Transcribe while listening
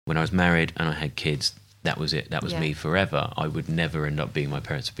When I was married and I had kids, that was it. That was me forever. I would never end up being my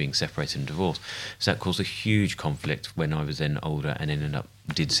parents being separated and divorced. So that caused a huge conflict when I was then older and ended up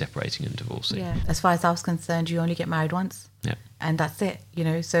separating and divorcing. Yeah. As far as I was concerned, you only get married once. Yeah. And that's it,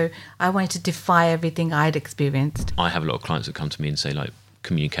 So I wanted to defy everything I'd experienced. I have a lot of clients that come to me and say, like,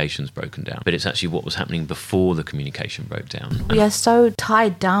 communication's broken down. But it's actually what was happening before the communication broke down. We are so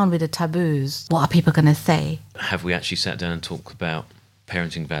tied down with the taboos. What are people going to say? Have we actually sat down and talked about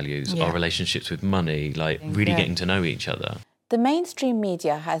parenting values, our relationships with money, like really getting to know each other? The mainstream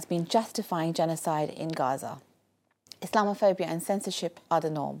media has been justifying genocide in Gaza. Islamophobia and censorship are the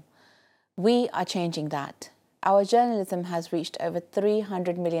norm. We are changing that. Our journalism has reached over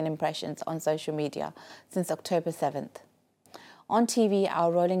 300 million impressions on social media since October 7th. On TV, our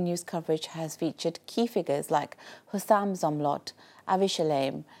rolling news coverage has featured key figures like Hussam Zomlot, Avi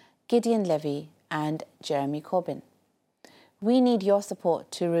Shalem, Gideon Levy, and Jeremy Corbyn. We need your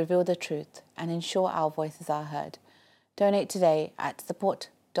support to reveal the truth and ensure our voices are heard. Donate today at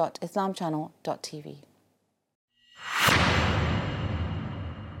support.islamchannel.tv.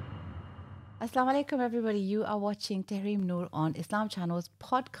 Assalamu alaikum, everybody. You are watching Tahreem Noor on Islam Channel's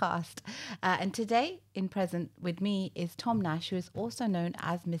podcast. And today, in present with me, is Tom Nash, who is also known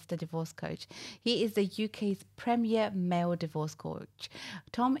as Mr. Divorce Coach. He is the UK's premier male divorce coach.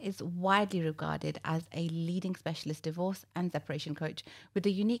 Tom is widely regarded as a leading specialist divorce and separation coach with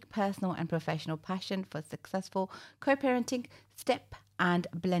a unique personal and professional passion for successful co-parenting, step and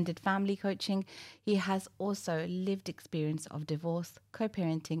blended family coaching. He has also lived experience of divorce,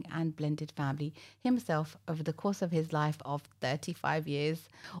 co-parenting and blended family himself over the course of his life of 35 years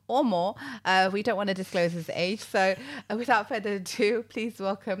or more. We don't want to disclose his age. So without further ado, please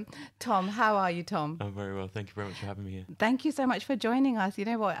welcome Tom. How are you, Tom? I'm very well. Thank you very much for having me here. Thank you so much for joining us. You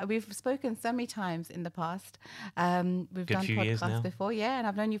know what? We've spoken so many times in the past. We've done podcasts before. Yeah. And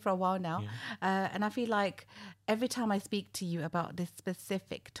I've known you for a while now. Yeah. And I feel like every time I speak to you about this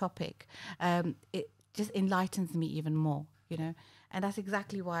specific topic, it just enlightens me even more, and that's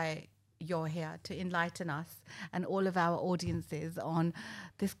exactly why you're here, to enlighten us and all of our audiences on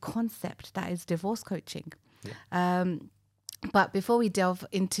this concept that is divorce coaching. Yeah. But before we delve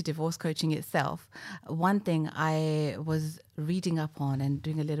into divorce coaching itself, one thing I was reading up on and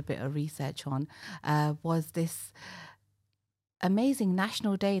doing a little bit of research on was this amazing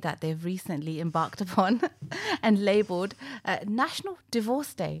national day that they've recently embarked upon and labelled National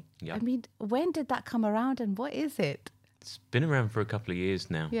Divorce Day. Yep. I mean, when did that come around and what is it? It's been around for a couple of years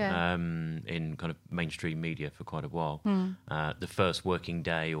now, in kind of mainstream media for quite a while. The first working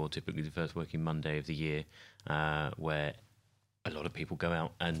day, or typically the first working Monday of the year, where a lot of people go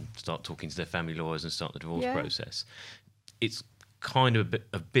out and start talking to their family lawyers and start the divorce process. It's kind of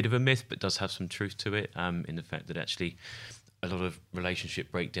a bit of a myth, but does have some truth to it, in the fact that actually a lot of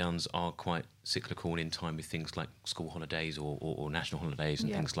relationship breakdowns are quite cyclical and in time with things like school holidays or national holidays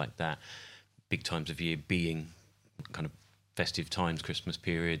and things like that. Big times of year being kind of festive times, Christmas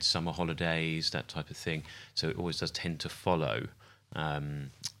periods, summer holidays, that type of thing. So it always does tend to follow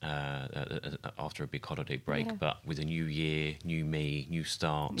after a big holiday break, but with a new year, new me, new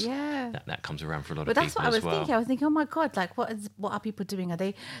start, that comes around for a lot of people as well. But that's what I was thinking. I was thinking, oh my God, like what are people doing? Are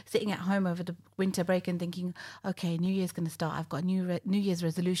they sitting at home over the winter break and thinking, okay, New Year's going to start. I've got a New Year's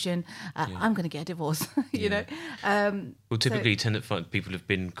resolution. I'm going to get a divorce, you know? Well, typically you tend to find people have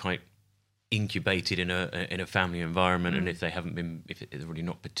been quite incubated in a family environment, and if they're really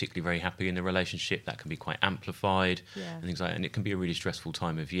not particularly very happy in the relationship, that can be quite amplified and things like that. And it can be a really stressful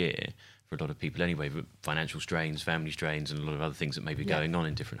time of year for a lot of people anyway, with financial strains, family strains, and a lot of other things that may be going on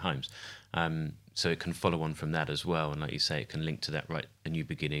in different homes. So it can follow on from that as well, and like you say, it can link to that, right, a new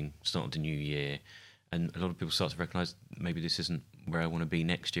beginning, start of the new year, and a lot of people start to recognise maybe this isn't where I want to be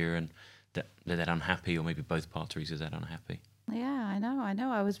next year, and that they're that unhappy, or maybe both parties are that unhappy. Yeah, I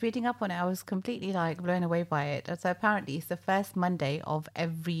know. I was reading up on it. I was completely blown away by it. So apparently it's the first Monday of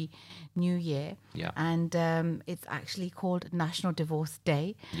every new year. Yeah. And it's actually called National Divorce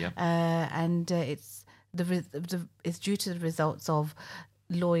Day. Yeah. And it's due to the results of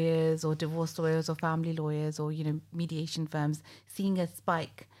lawyers or divorce lawyers or family lawyers or, mediation firms seeing a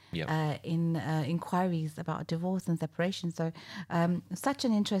spike in inquiries about divorce and separation. So such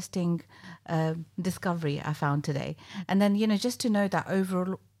an interesting discovery I found today. And then, just to know that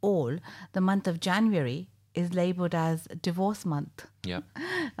overall, the month of January is labelled as Divorce Month. Yeah.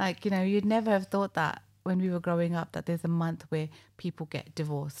 You'd never have thought that when we were growing up, that there's a month where people get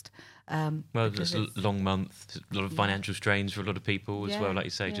divorced. Well, it's a long month, a lot of financial strains for a lot of people as well, like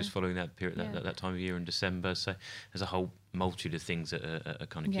you say, just following that period, that time of year in December. So there's a whole multitude of things that are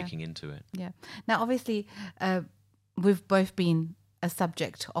kind of kicking into it. Yeah. Now, obviously, we've both been a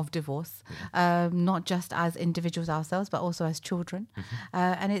subject of divorce, not just as individuals ourselves, but also as children.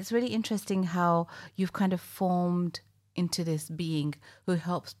 And it's really interesting how you've kind of formed into this being who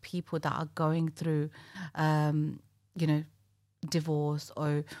helps people that are going through, divorce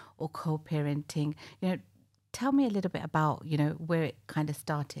or co-parenting. Tell me a little bit about, where it kind of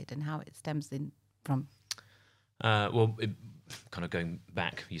started and how it stems in from. Kind of going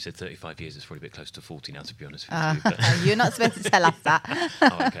back, you said 35 years, it's probably a bit close to 40 now, to be honest with you. But you're not supposed to tell us that.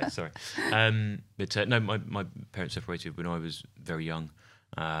 Oh, okay, sorry. No, my parents separated when I was very young,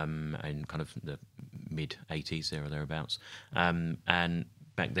 in kind of the mid-80s, there or thereabouts. And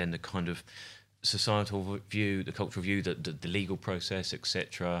back then, the kind of societal view, the cultural view, the legal process,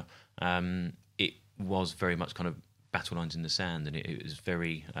 etc., it was very much kind of battle lines in the sand, and it was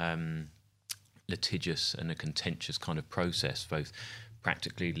very... litigious and a contentious kind of process, both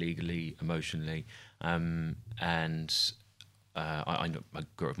practically, legally, emotionally, and I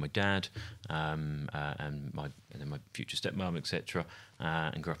grew up with my dad and then my future stepmom, etc.,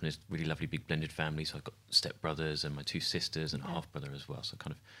 and grew up in this really lovely big blended family. So I've got stepbrothers and my two sisters and a half brother as well. So I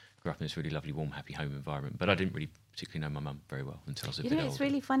kind of grew up in this really lovely, warm, happy home environment. But I didn't really particularly know my mum very well until I was a bit older. It's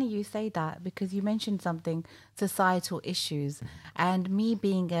really funny you say that, because you mentioned something, societal issues, and me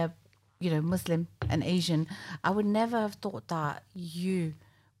being a Muslim and Asian, I would never have thought that you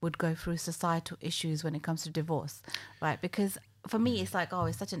would go through societal issues when it comes to divorce, right? Because for me, it's like,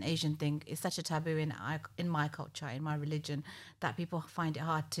 it's such an Asian thing. It's such a taboo in my culture, in my religion, that people find it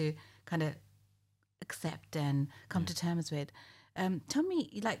hard to kind of accept and come to terms with. Tell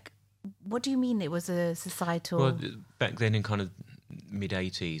me, what do you mean it was a societal... Well, back then in kind of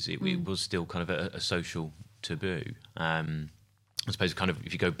mid-80s, it was still kind of a social taboo. I suppose kind of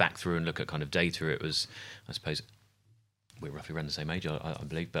if you go back through and look at kind of data, it was, I suppose, we're roughly around the same age, I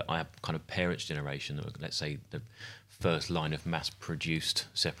believe, but I have kind of parents' generation that was, let's say, the first line of mass-produced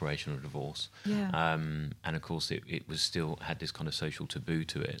separation or divorce. Yeah. And of course, it was still had this kind of social taboo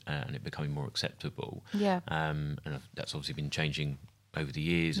to it, and it becoming more acceptable. Yeah. And that's obviously been changing over the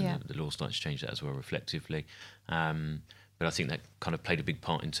years, and the law started to change that as well reflectively. But I think that kind of played a big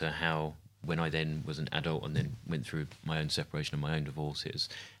part into how, when I then was an adult and then went through my own separation and my own divorces,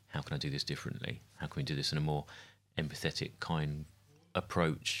 how can I do this differently? How can we do this in a more empathetic, kind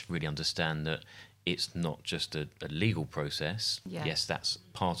approach? Really understand that it's not just a legal process. Yeah. Yes, that's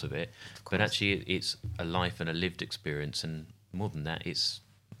part of it. But actually it's a life and a lived experience. And more than that, it's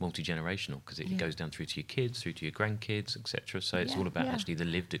multi-generational, because it goes down through to your kids, through to your grandkids, etc. So it's all about actually the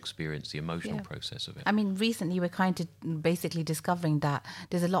lived experience, the emotional process of it. I mean, recently we're kind of basically discovering that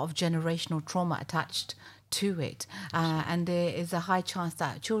there's a lot of generational trauma attached to it, and there is a high chance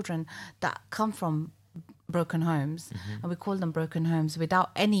that children that come from broken homes, and we call them broken homes without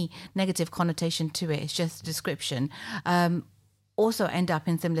any negative connotation to it, it's just a description, also end up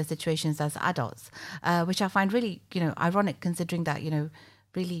in similar situations as adults, which I find really, ironic, considering that,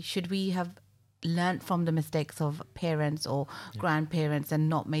 really, should we have learned from the mistakes of parents or grandparents and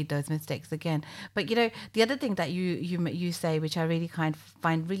not made those mistakes again? But the other thing that you say, which I really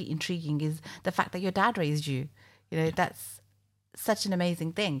find really intriguing, is the fact that your dad raised you. That's such an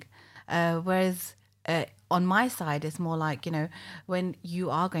amazing thing. Whereas on my side, it's more like, when you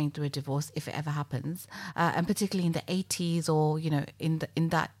are going through a divorce, if it ever happens, and particularly in the 80s or in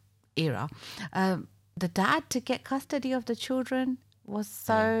that era, the dad to get custody of the children was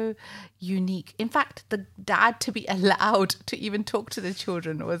so unique. In fact, the dad to be allowed to even talk to the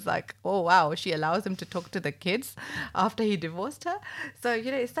children was like, oh wow, she allows him to talk to the kids after he divorced her. So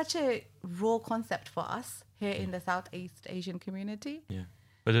it's such a raw concept for us here in the Southeast Asian community. Yeah,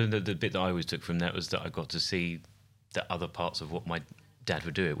 but the bit that I always took from that was that I got to see the other parts of what my dad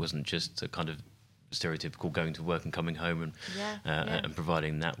would do. It wasn't just a kind of stereotypical going to work and coming home and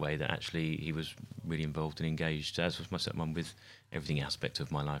providing that way, that actually he was really involved and engaged, as was my stepmom, with everything aspect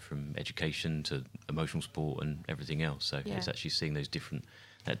of my life, from education to emotional support and everything else. So it's actually seeing that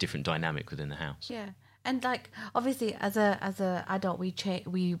different dynamic within the house. Yeah, and obviously as a adult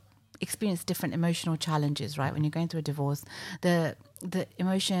we experience different emotional challenges, right? When you're going through a divorce, the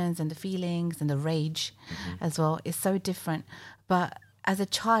emotions and the feelings and the rage as well is so different. But as a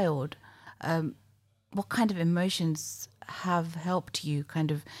child, what kind of emotions have helped you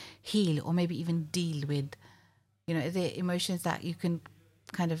kind of heal or maybe even deal with, are there emotions that you can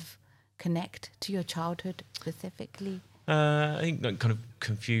kind of connect to your childhood specifically? I think kind of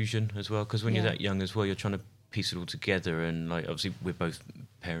confusion as well, because when you're that young as well, you're trying to piece it all together, and obviously we're both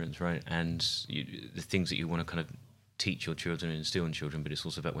parents, right? And the things that you want to kind of teach your children and instill in children, but it's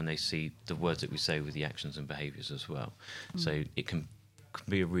also about when they see the words that we say with the actions and behaviours as well. So it can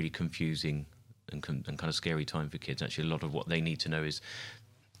be a really confusing and kind of scary time for kids. Actually, a lot of what they need to know is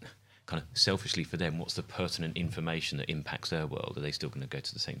kind of selfishly for them, what's the pertinent information that impacts their world? Are they still going to go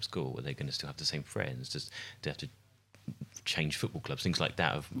to the same school? Are they going to still have the same friends? Do they have to change football clubs? Things like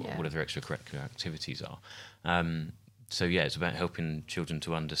that, of whatever their extracurricular activities are. So yeah, it's about helping children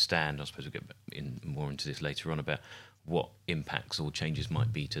to understand. I suppose we'll get more into this later on about what impacts or changes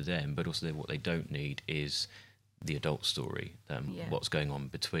might be to them, but also what they don't need is the adult story, what's going on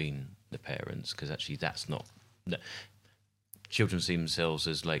between the parents, because actually that's not... Children see themselves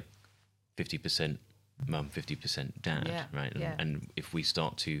as like 50% mum, 50% dad, right? And if we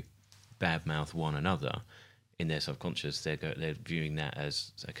start to badmouth one another, in their subconscious, they're viewing that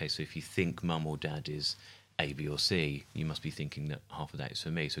as, okay, so if you think mum or dad is A, B or C, you must be thinking that half of that is for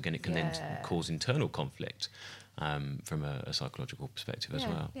me. So again, it can then cause internal conflict from a psychological perspective as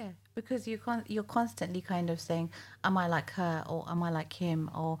well. Yeah, because you're constantly kind of saying, am I like her or am I like him?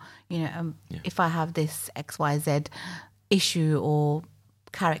 Or, if I have this XYZ issue or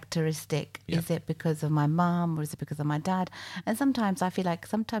characteristic, is it because of my mom or is it because of my dad? And sometimes I feel like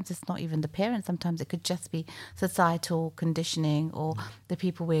sometimes it's not even the parents, sometimes it could just be societal conditioning or the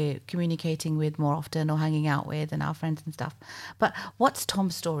people we're communicating with more often or hanging out with and our friends and stuff. But what's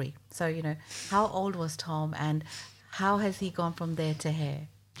Tom's story? So, how old was Tom and how has he gone from there to here?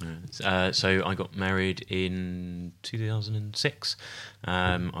 So I got married in 2006.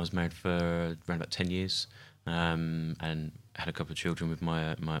 I was married for around about 10 years and had a couple of children with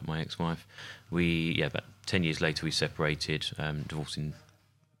my ex-wife. About 10 years later we separated.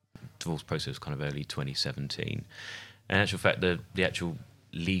 Divorce process was kind of early 2017. In actual fact, the actual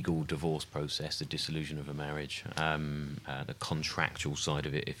legal divorce process, the dissolution of a marriage, the contractual side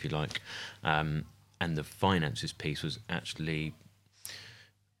of it, if you like, and the finances piece was actually,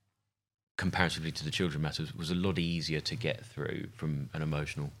 comparatively to the children matters, was a lot easier to get through from an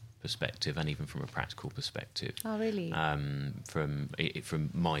emotional perspective and even from a practical perspective. Oh, really? From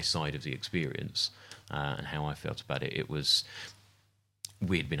my side of the experience and how I felt about it,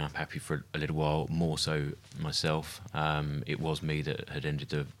 we'd been unhappy for a little while, more so myself. It was me that had ended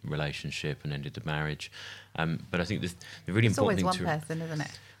the relationship and ended the marriage. But I think the really important thing... It's always one person, isn't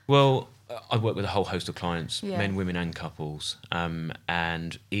it? Well, I work with a whole host of clients, men, women and couples.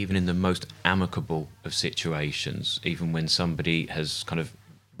 And even in the most amicable of situations, even when somebody has kind of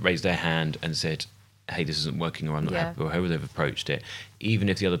raised their hand and said, hey, this isn't working or I'm not happy, or however they've approached it, even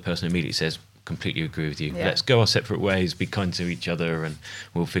if the other person immediately says, completely agree with you, let's go our separate ways, be kind to each other and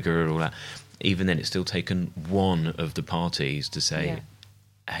we'll figure it all out. Even then, it's still taken one of the parties to say,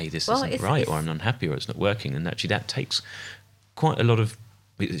 hey, this isn't right, or I'm unhappy, or it's not working. And actually that takes quite a lot of...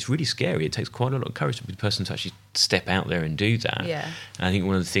 It's really scary. It takes quite a lot of courage for the person to actually step out there and do that. Yeah. And I think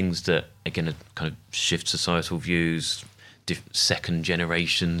one of the things that, again, kind of shifts societal views, second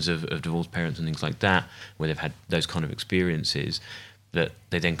generations of divorced parents and things like that, where they've had those kind of experiences, that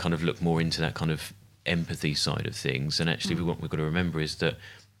they then kind of look more into that kind of empathy side of things. And actually what we've got to remember is that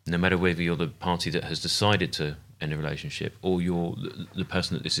no matter whether you're the party that has decided to end a relationship or you're the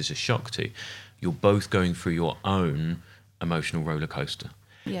person that this is a shock to, you're both going through your own emotional roller coaster.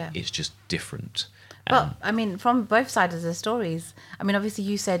 Yeah. It's just different. Well, I mean, from both sides of the stories, I mean, obviously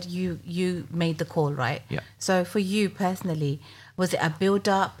you said you made the call, right? Yeah. So for you personally, was it a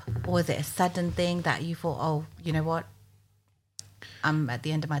build-up or was it a sudden thing that you thought, oh, you know what, I'm at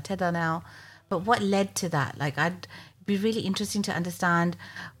the end of my tether now? But what led to that? Like, I'd be really interesting to understand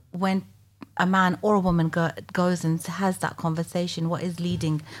when a man or a woman goes and has that conversation,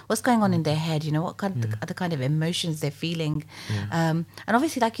 what's going on in their head, what other kind of emotions they're feeling. And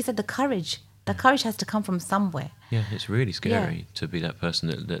obviously, like you said, the courage has to come from somewhere. Yeah, it's really scary to be that person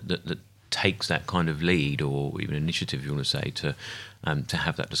that takes that kind of lead or even initiative, you want to say, to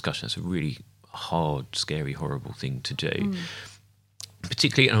have that discussion. That's a really hard, scary, horrible thing to do.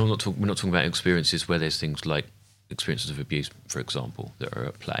 Particularly, and we're not talking about experiences where there's things like experiences of abuse, for example, that are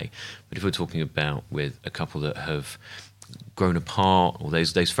at play. But if we're talking about with a couple that have grown apart, or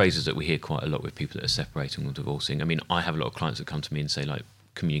those phrases that we hear quite a lot with people that are separating or divorcing. I mean, I have a lot of clients that come to me and say, like,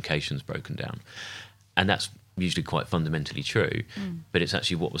 communication's broken down. And that's usually quite fundamentally true, but it's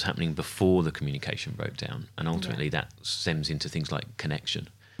actually what was happening before the communication broke down. And ultimately that stems into things like connection,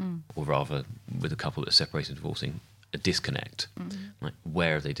 or rather with a couple that are separating and divorcing, a disconnect. Like,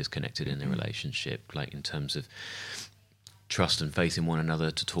 where are they disconnected in their relationship? Like, in terms of trust and faith in one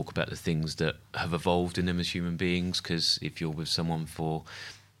another to talk about the things that have evolved in them as human beings. Because if you're with someone for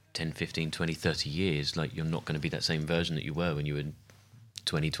 10, 15, 20, 30 years, like, you're not going to be that same version that you were when you were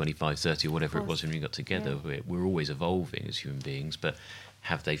 20, 25, 30, or whatever it was when we got together. We're always evolving as human beings, but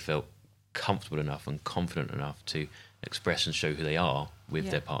have they felt comfortable enough and confident enough to express and show who they are with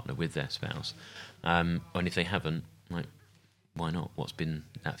their partner, with their spouse. And if they haven't, like, why not? What's been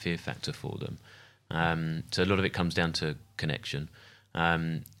that fear factor for them? So a lot of it comes down to connection.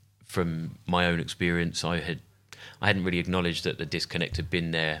 From my own experience, I hadn't really acknowledged that the disconnect had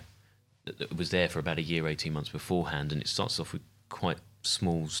been there, that it was there for about a year, 18 months beforehand, and it starts off with quite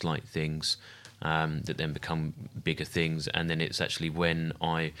small, slight things that then become bigger things, and then it's actually when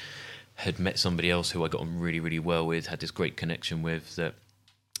I had met somebody else who I got on really, really well with, had this great connection with, that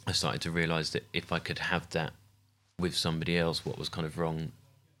I started to realise that if I could have that with somebody else, what was kind of wrong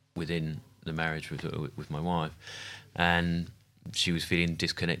within the marriage with my wife. And she was feeling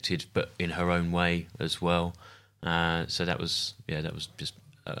disconnected, but in her own way as well. So that was just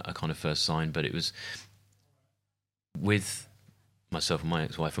a kind of first sign. But it was with myself and my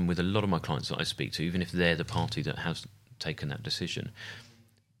ex-wife, and with a lot of my clients that I speak to, even if they're the party that has taken that decision,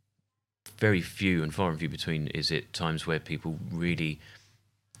 very few and far and few between is it times where people really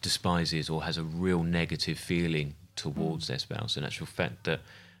despises or has a real negative feeling towards their spouse. In actual fact, that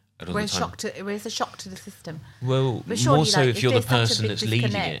where's a shock to the system. Well, more so if you're the person that's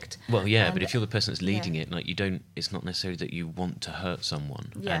leading it. Well, yeah, but if you're the person that's leading it, like, you don't. It's not necessarily that you want to hurt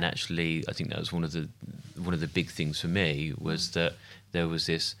someone. Yeah. And actually, I think that was one of the big things for me, was that there was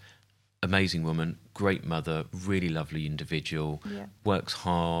this amazing woman, great mother, really lovely individual, works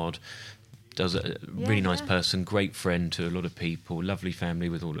hard, does a really nice person, great friend to a lot of people, lovely family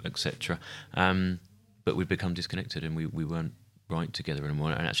with all, etc. But we'd become disconnected, and we weren't right together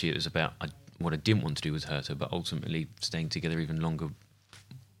anymore. And actually, it was about what I didn't want to do was hurt her, but ultimately staying together even longer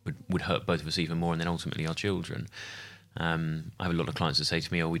would hurt both of us even more, and then ultimately our children. I have a lot of clients that say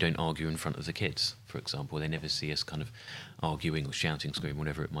to me, "Oh, we don't argue in front of the kids," for example. They never see us kind of arguing or shouting, screaming,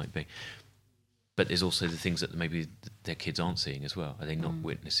 whatever it might be. But there's also the things that maybe their kids aren't seeing as well. Are they not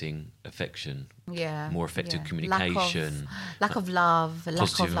witnessing affection? Yeah. More effective communication. Lack of love. Positive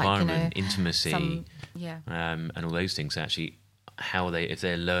lack of, environment, intimacy. And all those things. Actually, if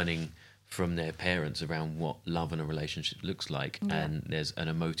they're learning from their parents around what love and a relationship looks like, and there's an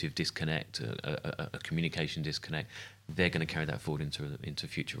emotive disconnect, a communication disconnect, they're going to carry that forward into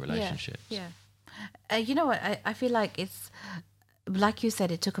future relationships. You know what? I feel like it's, like you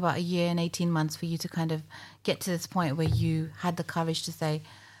said, it took about a year and 18 months for you to kind of get to this point where you had the courage to say,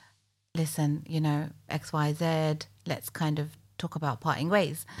 listen, X, Y, Z, let's kind of talk about parting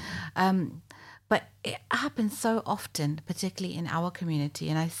ways. But it happens so often, particularly in our community,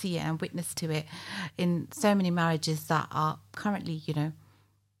 and I see it and witness to it in so many marriages that are currently,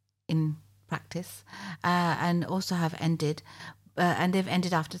 in practice, and also have ended. And they've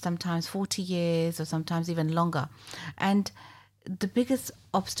ended after sometimes 40 years or sometimes even longer. And the biggest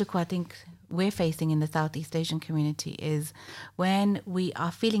obstacle I think we're facing in the Southeast Asian community is when we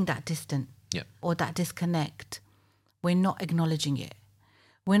are feeling that distant or that disconnect, we're not acknowledging it.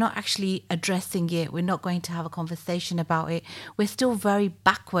 We're not actually addressing it. We're not going to have a conversation about it. We're still very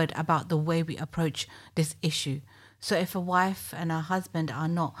backward about the way we approach this issue. So if a wife and a husband are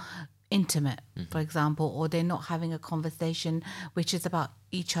not intimate, for example, or they're not having a conversation which is about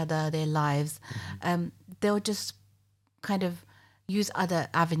each other, their lives, they'll just kind of use other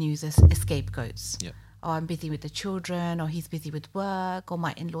avenues as scapegoats. Oh, I'm busy with the children, or he's busy with work, or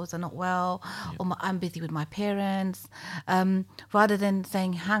my in-laws are not well, or I'm busy with my parents, rather than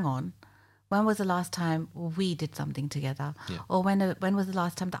saying, hang on, when was the last time we did something together? Or when was the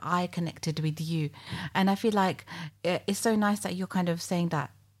last time that I connected with you? And I feel like it's so nice that you're kind of saying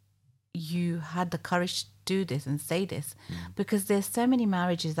that you had the courage to do this and say this, because there's so many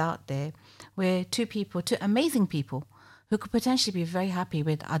marriages out there where two amazing people who could potentially be very happy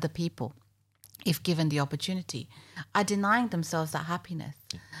with other people, if given the opportunity, are denying themselves that happiness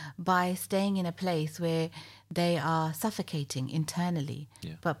by staying in a place where they are suffocating internally,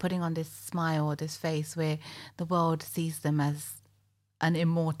 but putting on this smile or this face where the world sees them as an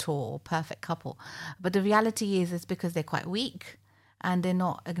immortal or perfect couple. But the reality is it's because they're quite weak and they're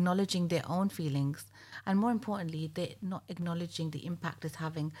not acknowledging their own feelings. And more importantly, they're not acknowledging the impact it's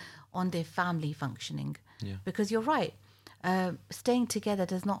having on their family functioning. Because you're right, staying together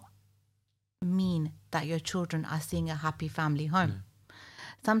does not mean that your children are seeing a happy family home.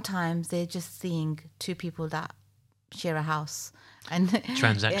 Sometimes they're just seeing two people that share a house and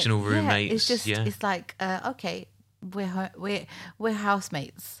transactional roommates. It's just it's like okay, we're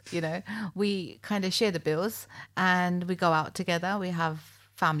housemates. We kind of share the bills and we go out together. We have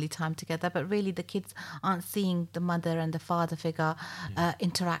family time together, but really the kids aren't seeing the mother and the father figure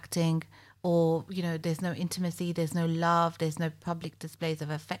interacting. Or, there's no intimacy, there's no love, there's no public displays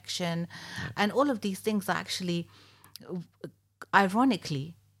of affection. And all of these things are actually,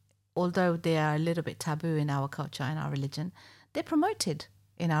 ironically, although they are a little bit taboo in our culture and our religion, they're promoted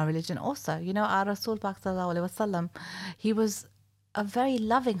in our religion also. You know, our Rasul Pak Sallallahu Alaihi Wasallam, he was a very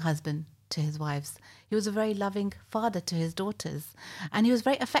loving husband to his wives. He was a very loving father to his daughters, and he was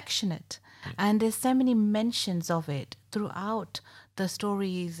very affectionate. And there's so many mentions of it throughout the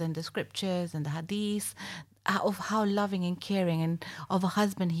stories and the scriptures and the hadiths of how loving and caring and of a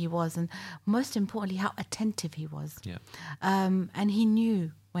husband he was, and most importantly, how attentive he was. Yeah. And he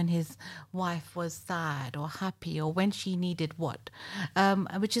knew when his wife was sad or happy or when she needed what,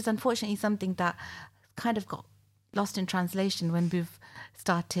 which is unfortunately something that kind of got lost in translation when we've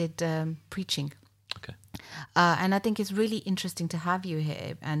started preaching. Okay. And I think it's really interesting to have you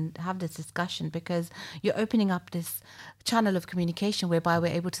here and have this discussion, because you're opening up this channel of communication whereby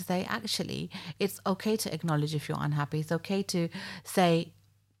we're able to say, actually, it's okay to acknowledge if you're unhappy. It's okay to say,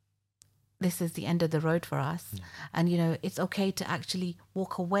 this is the end of the road for us. Yeah. And, you know, it's okay to actually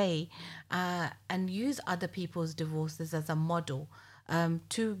walk away and use other people's divorces as a model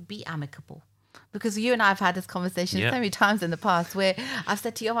to be amicable. Because you and I have had this conversation so many times in the past where I've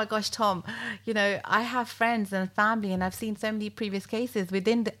said to you, oh my gosh, Tom, you know, I have friends and family, and I've seen so many previous cases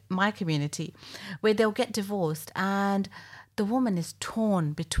within my community where they'll get divorced and the woman is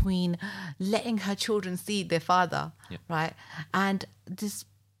torn between letting her children see their father, right? And this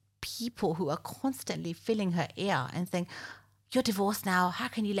people who are constantly filling her ear and saying, you're divorced now. How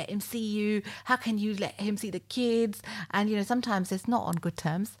can you let him see you? How can you let him see the kids? And, you know, sometimes it's not on good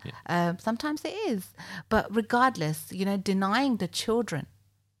terms. Sometimes it is. But regardless, you know, denying the children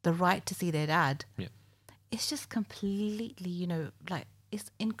the right to see their dad, it's just completely, you know, like,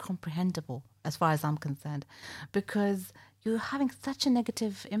 it's incomprehensible as far as I'm concerned, because you're having such a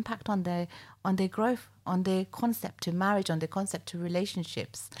negative impact on their growth, on their concept to marriage, on their concept to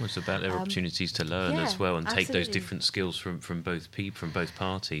relationships. Well, it's about their opportunities to learn as well, and take those different skills from both people, from both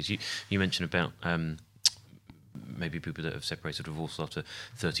parties. You mentioned about maybe people that have separated or divorced after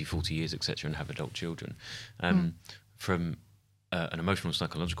 30, 40 years, etc., and have adult children. From an emotional,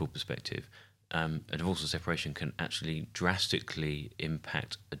 psychological perspective, a divorce or separation can actually drastically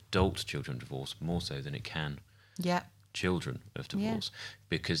impact adult children divorce more so than it can children of divorce,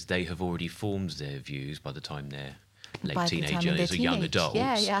 because they have already formed their views by the time they're late teenagers or young adults.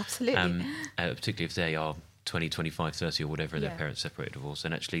 Yeah, absolutely. Particularly if they are 20, 25, 30 or whatever, their parents separated, divorce,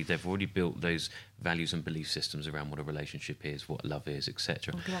 and actually they've already built those values and belief systems around what a relationship is, what love is,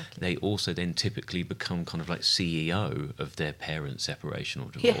 etc. Exactly. They also then typically become kind of like CEO of their parents' separation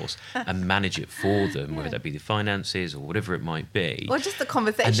or divorce and manage it for them, whether that be the finances or whatever it might be. Or just the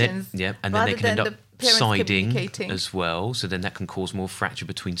conversations. And then they can end up siding as well, so then that can cause more fracture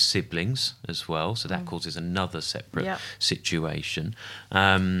between siblings as well, so that causes another separate situation,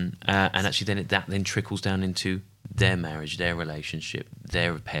 and actually then that then trickles down into their marriage, their relationship,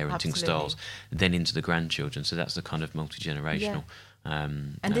 their parenting styles, then into the grandchildren. So that's the kind of multi-generational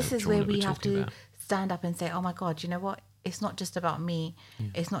and this is where we have to stand up and say, oh my God, you know what, it's not just about me,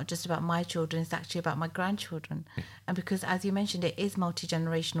 it's not just about my children, it's actually about my grandchildren. And because, as you mentioned, it is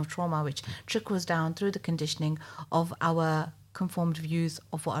multi-generational trauma which trickles down through the conditioning of our conformed views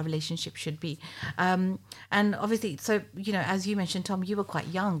of what our relationship should be. And obviously, so, you know, as you mentioned, Tom, you were quite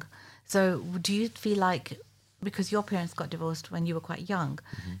young. So do you feel like, because your parents got divorced when you were quite young,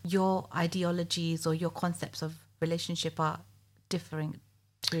 your ideologies or your concepts of relationship are differing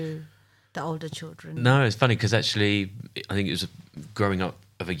to the older children? No, it's funny because actually I think it was growing up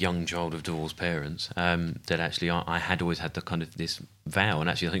of a young child of divorced parents that actually I had always had the kind of this vow, and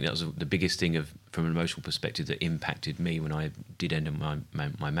actually I think that was the biggest thing from an emotional perspective that impacted me when I did end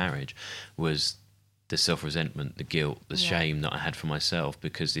my marriage, was the self-resentment, the guilt, the shame that I had for myself,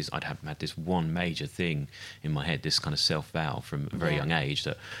 because I'd had this one major thing in my head, this kind of self-vow from a very young age,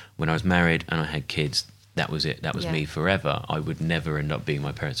 that when I was married and I had kids, that was it. That was me forever. I would never end up being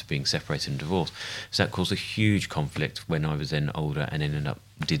my parents, being separated and divorced. So that caused a huge conflict when I was then older and ended up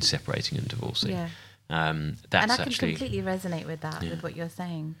separating and divorcing. And I can completely resonate with that, with what you're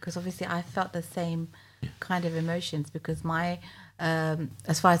saying, because obviously I felt the same kind of emotions, because my,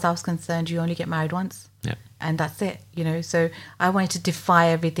 as far as I was concerned, you only get married once. And that's it, you know. So I wanted to defy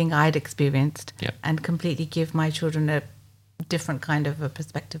everything I'd experienced and completely give my children a different kind of a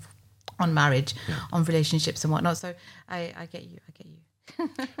perspective on marriage, on relationships and whatnot. So I get you.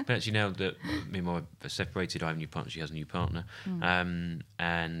 But actually now that me and my wife are separated, I have a new partner, she has a new partner,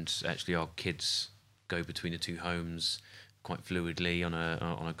 and actually our kids go between the two homes quite fluidly on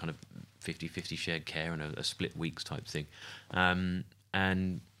a kind of 50-50 shared care and a split weeks type thing.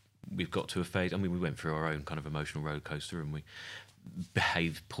 And we've got to a phase, I mean, we went through our own kind of emotional roller coaster, and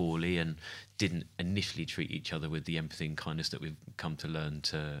behaved poorly and didn't initially treat each other with the empathy and kindness that we've come to learn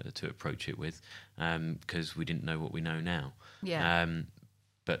to approach it with, because we didn't know what we know now. Yeah.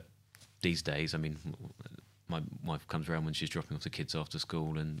 But these days, I mean, my wife comes around when she's dropping off the kids after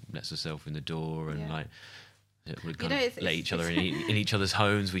school and lets herself in the door and like. We let each other in each other's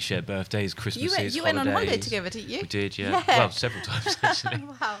homes. We share birthdays, Christmases, you went on holiday together, didn't you? We did, yeah. Well, several times actually.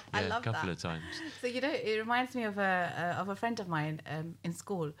 Wow, I love that. A couple of times. So it reminds me of a friend of mine in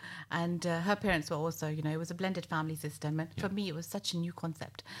school, and her parents were also, it was a blended family system, and for me it was such a new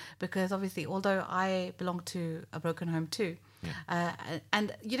concept because obviously, although I belong to a broken home too,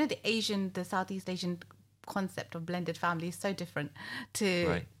 and the Southeast Asian concept of blended family is so different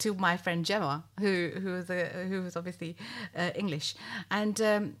to my friend Gemma, who was obviously English, and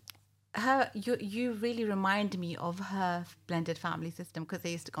you really remind me of her blended family system because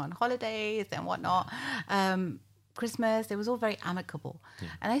they used to go on holidays and whatnot. Christmas, it was all very amicable.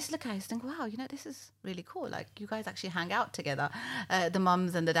 And I used to look at it and think, wow, this is really cool. Like, you guys actually hang out together, the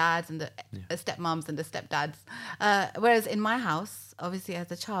mums and the dads and the stepmoms and the stepdads. Whereas in my house, obviously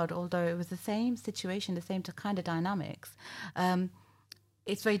as a child, although it was the same situation, the same kind of dynamics,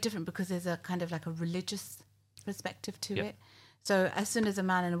 it's very different because there's a kind of like a religious perspective to it. So as soon as a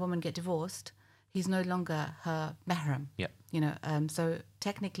man and a woman get divorced, he's no longer her mahram. So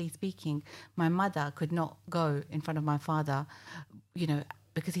technically speaking, my mother could not go in front of my father,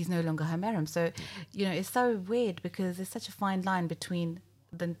 because he's no longer her mahram. So, it's so weird because there's such a fine line between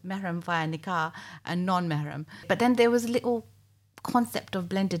the mahram via nikah and non-mahram. But then there was a little concept of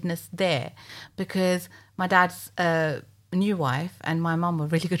blendedness there because my dad's new wife and my mum were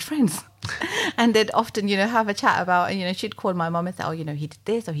really good friends. And they'd often, have a chat about, she'd call my mum and say, he did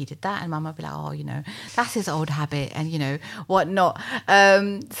this or he did that. And my mum would be like, that's his old habit and, whatnot.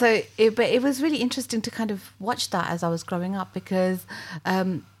 But it was really interesting to kind of watch that as I was growing up because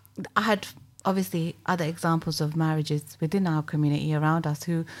I had obviously other examples of marriages within our community around us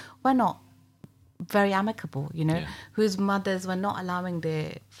who were not very amicable, whose mothers were not allowing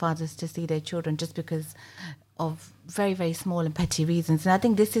their fathers to see their children just because of very, very small and petty reasons. And I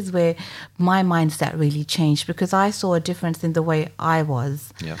think this is where my mindset really changed because I saw a difference in the way I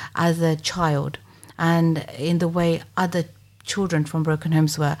was as a child and in the way other children from broken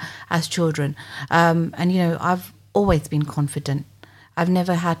homes were as children. And, I've always been confident. I've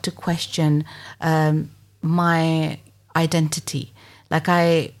never had to question my identity. Like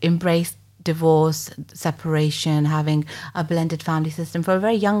I embraced divorce, separation, having a blended family system for a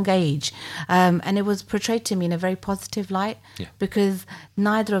very young age. And it was portrayed to me in a very positive light because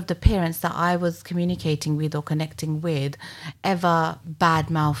neither of the parents that I was communicating with or connecting with ever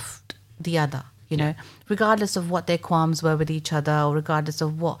badmouthed the other, regardless of what their qualms were with each other or regardless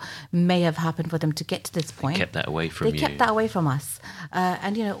of what may have happened for them to get to this point. They kept that away from you. They kept that away from us.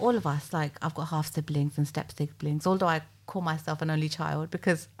 And, all of us, like I've got half siblings and step siblings, although I call myself an only child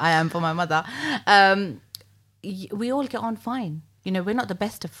because I am for my mother. We all get on fine. We're not the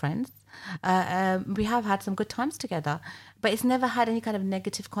best of friends. We have had some good times together, but it's never had any kind of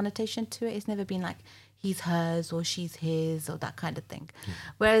negative connotation to it. It's never been like he's hers or she's his or that kind of thing.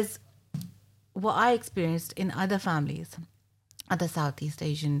 Whereas what I experienced in other families, other Southeast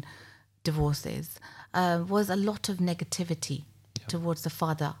Asian divorces, was a lot of negativity towards the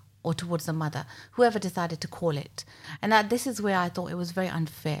father or towards the mother, whoever decided to call it. And this is where I thought it was very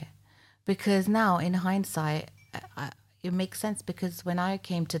unfair because now in hindsight, it makes sense because when I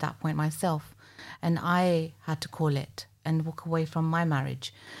came to that point myself and I had to call it and walk away from my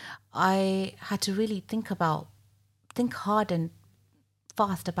marriage, I had to really think hard and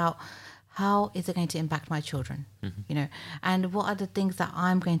fast about how is it going to impact my children, and what are the things that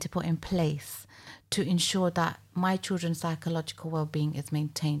I'm going to put in place to ensure that my children's psychological well-being is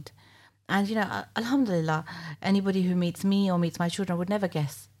maintained. And, alhamdulillah, anybody who meets me or meets my children would never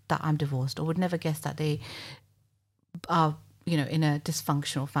guess that I'm divorced or would never guess that they are, in a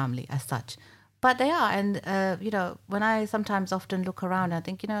dysfunctional family as such. But they are. And, when I sometimes often look around, I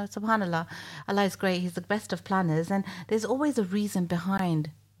think, subhanAllah, Allah is great. He's the best of planners. And there's always a reason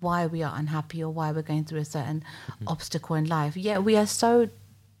behind why we are unhappy or why we're going through a certain obstacle in life. Yeah, we are so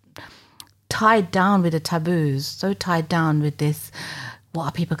tied down with the taboos, so tied down with this, what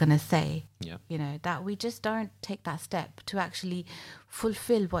are people going to say? That we just don't take that step to actually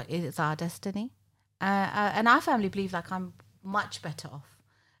fulfill what is our destiny. And our family believes like I'm much better off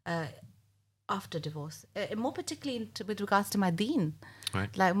after divorce, more particularly with regards to my deen,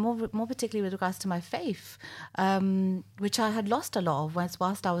 like more particularly with regards to my faith, which I had lost a lot of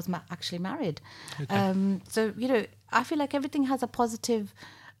whilst I was actually married. So, I feel like everything has a positive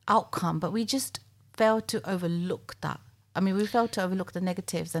outcome, but we just fail to overlook that I mean, we fail to overlook the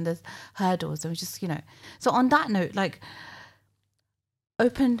negatives and the hurdles, and we just, So on that note, like,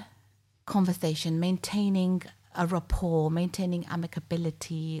 open conversation, maintaining a rapport, maintaining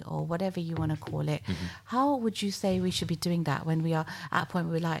amicability, or whatever you want to call it. How would you say we should be doing that when we are at a point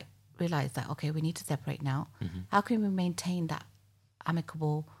where we realize that, okay, we need to separate now? How can we maintain that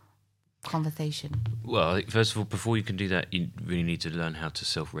amicable conversation? Well, I think first of all, before you can do that, you really need to learn how to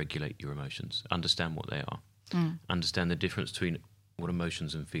self-regulate your emotions, understand what they are, understand the difference between what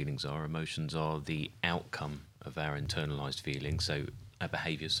emotions and feelings are. Emotions are the outcome of our internalized feelings, so our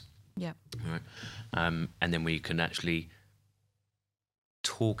behaviors. Yeah. Right. And then we can actually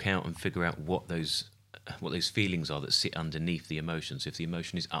talk out and figure out what those feelings are that sit underneath the emotions. If the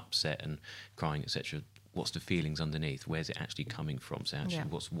emotion is upset and crying, etc., what's the feelings underneath? Where's it actually coming from? So actually,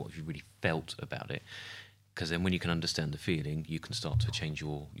 what have you really felt about it? Because then when you can understand the feeling, you can start to change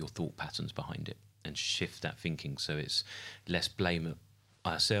your thought patterns behind it and shift that thinking, so it's less blame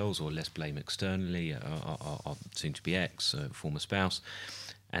at ourselves or less blame externally, our soon-to-be ex, former spouse.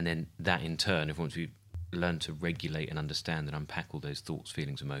 And then that in turn, if once we learn to regulate and understand and unpack all those thoughts,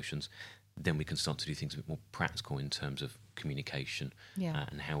 feelings, emotions, then we can start to do things a bit more practical in terms of communication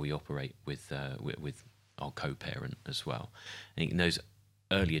and how we operate with our co-parent as well. I think in those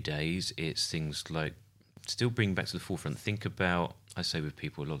earlier days, it's things like still bring back to the forefront. Think about, I say with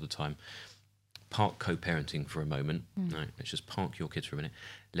people a lot of the time, park co-parenting for a moment. Right, let's just park your kids for a minute.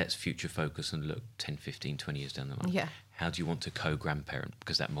 Let's future focus and look 10, 15, 20 years down the line. Yeah. How do you want to co-grandparent?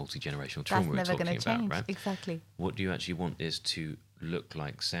 Because that multi-generational trauma we're talking about, change. Right? Exactly. What do you actually want this to look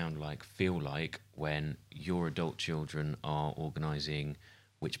like, sound like, feel like when your adult children are organising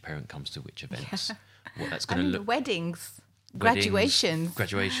which parent comes to which events? What that's going to look. Weddings, graduations,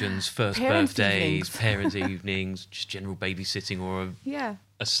 first birthdays, parents' evenings, just general babysitting, or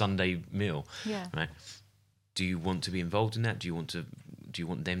a Sunday meal. Yeah. Right. Do you want to be involved in that? Do you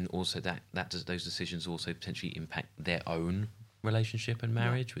want them also that does those decisions also potentially impact their own relationship and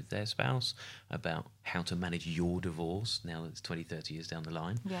marriage with their spouse, about how to manage your divorce now that it's 20, 30 years down the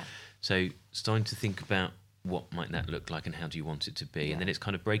line? Yeah. So starting to think about what might that look like and how do you want it to be? And then it's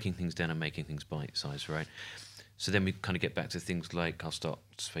kind of breaking things down and making things bite-sized, right? So then we kind of get back to things like, I'll start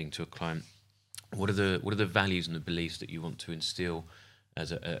speaking to a client, what are the values and the beliefs that you want to instill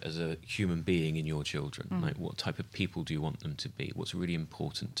as a human being in your children? Like, what type of people do you want them to be? What's really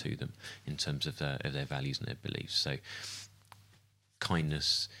important to them in terms of their values and their beliefs? So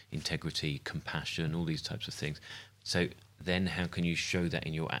kindness, integrity, compassion, all these types of things. So then how can you show that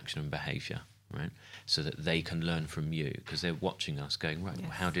in your action and behaviour, right? So that they can learn from you, because they're watching us going, right, well,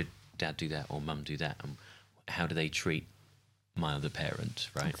 how did dad do that or mum do that? And how do they treat my other parent,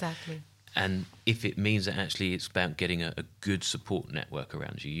 right? Exactly. And if it means that actually it's about getting a good support network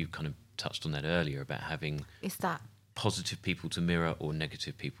around you, you kind of touched on that earlier about having positive people to mirror or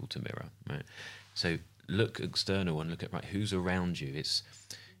negative people to mirror, right? So look external and look at, right, who's around you. It's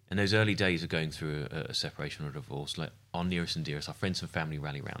in those early days of going through a separation or a divorce, like our nearest and dearest, our friends and family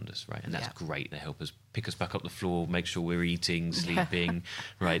rally around us, right? And that's great. They help us pick us back up the floor, make sure we're eating, sleeping,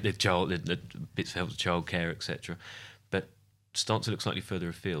 right? The bits of help with childcare, etc. But start to look slightly further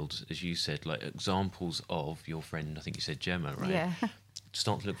afield, as you said, like examples of your friend, I think you said Gemma, right? Yeah.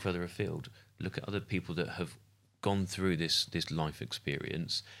 Start to look further afield. Look at other people that have gone through this life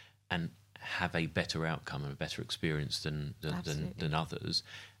experience and have a better outcome and a better experience than others,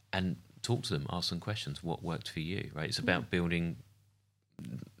 and talk to them, ask them questions. What worked for you, right? It's about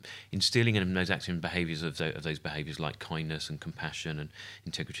instilling in them those actions and behaviours of those behaviours like kindness and compassion and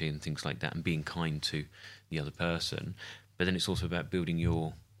integrity and things like that, and being kind to the other person. But then it's also about building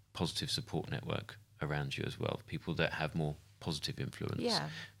your positive support network around you as well, people that have more positive influence,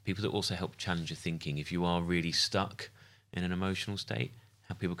 people that also help challenge your thinking. If you are really stuck in an emotional state,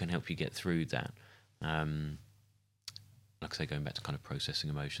 how people can help you get through that. Like I say, going back to kind of processing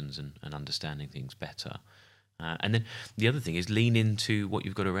emotions and understanding things better. And then the other thing is lean into what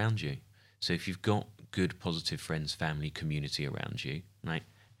you've got around you. So if you've got good, positive friends, family, community around you, right,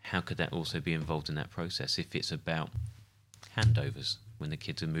 how could that also be involved in that process? If it's about handovers when the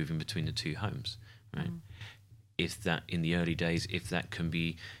kids are moving between the two homes, right? If that, in the early days, if that can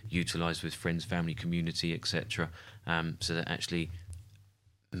be utilised with friends, family, community, etc., so that actually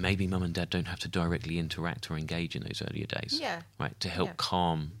maybe mum and dad don't have to directly interact or engage in those earlier days, right, to help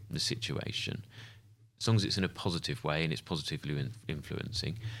calm the situation. As long as it's in a positive way and it's positively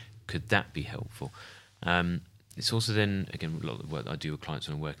influencing, could that be helpful? It's also then, again, a lot of the work that I do with clients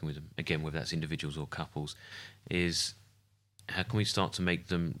when I'm working with them, again, whether that's individuals or couples, is how can we start to make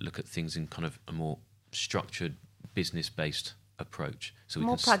them look at things in kind of a more structured, business-based approach? So we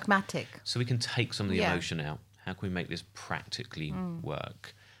more pragmatic. So we can take some of the emotion out. how can we make this practically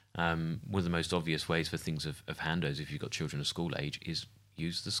work? One of the most obvious ways for things of handovers, if you've got children of school age, is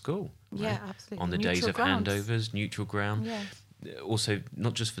use the school. Right? Yeah, absolutely. On the days of handovers, neutral ground. Yeah. Also,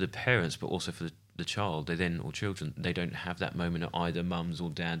 not just for the parents, but also for the child. Or children, they don't have that moment at either mum's or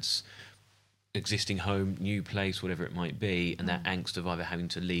dad's existing home, new place, whatever it might be, and that angst of either having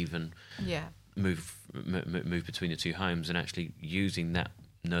to leave and move between the two homes, and actually using that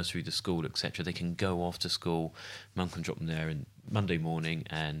nursery, the school, etc. They can go off to school. Mum can drop them there and Monday morning,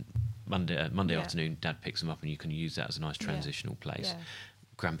 and Monday afternoon, Dad picks them up, and you can use that as a nice transitional place. Yeah.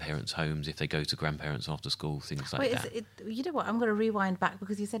 Grandparents' homes, if they go to grandparents after school, things like that. You know what? I'm going to rewind back,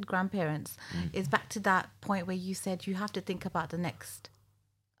 because you said grandparents. It's back to that point where you said you have to think about the next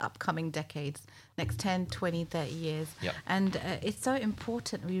upcoming decades, next 10, 20, 30 years. Yep. And it's so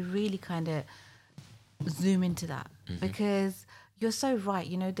important we really kind of zoom into that, because you're so right.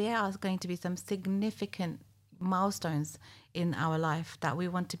 You know, there are going to be some significant milestones in our life that we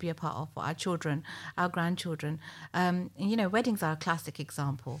want to be a part of for our children, our grandchildren. You know, weddings are a classic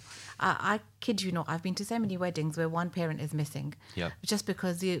example. I kid you not, I've been to so many weddings where one parent is missing, just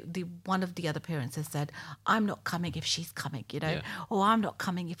because the one of the other parents has said, I'm not coming if she's coming, you know, or I'm not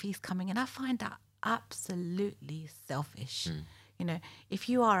coming if he's coming. And I find that absolutely selfish. You know, if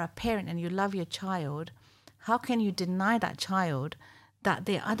you are a parent and you love your child, how can you deny that child that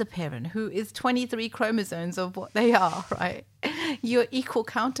their other parent, who is 23 chromosomes of what they are, right? You're equal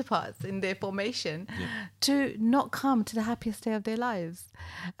counterparts in their formation, to not come to the happiest day of their lives.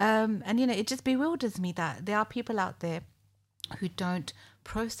 And, you know, it just bewilders me that there are people out there who don't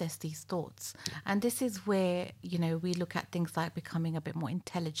process these thoughts. And this is where, you know, we look at things like becoming a bit more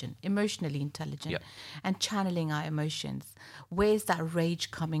intelligent, emotionally intelligent, and channeling our emotions. Where's that rage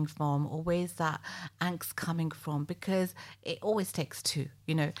coming from, or where's that angst coming from? Because it always takes two,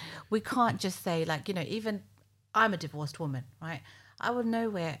 you know. We can't just say, like, you know, even I'm a divorced woman, right? I would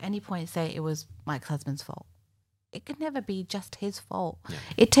nowhere at any point say it was my ex-husband's fault. It could never be just his fault.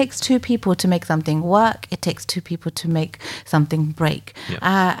 It takes two people to make something work. It takes two people to make something break.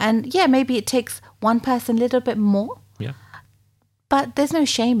 And maybe it takes one person a little bit more. But there's no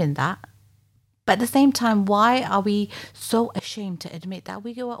shame in that. But at the same time, why are we so ashamed to admit that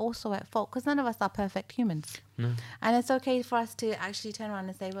we were also at fault? Because none of us are perfect humans. And it's okay for us to actually turn around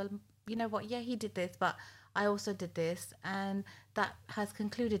and say, well, you know what? Yeah, he did this, but I also did this. And that has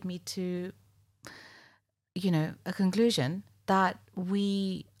concluded me to, you know, a conclusion that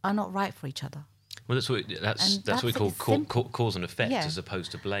we are not right for each other. Well, that's what we call cause and effect, as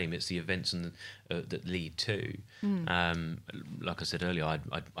opposed to blame. It's the events that lead to. Like I said earlier,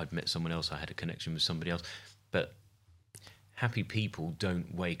 I'd met someone else. I had a connection with somebody else. But happy people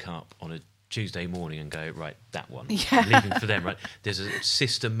don't wake up on a Tuesday morning and go, right, that one. Leaving for them, right? There's a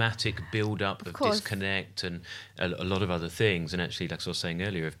systematic build-up of disconnect and a lot of other things. And actually, like I was saying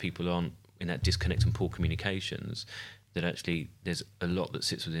earlier, if people aren't in that disconnect and poor communications, that actually there's a lot that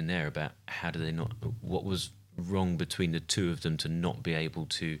sits within there about how do they not, what was wrong between the two of them to not be able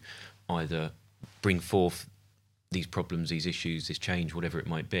to either bring forth these problems, these issues, this change, whatever it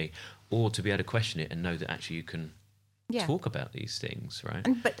might be, or to be able to question it and know that actually you can talk about these things, right?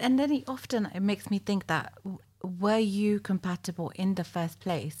 And then it makes me think that, were you compatible in the first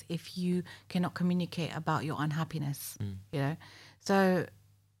place if you cannot communicate about your unhappiness? You know, so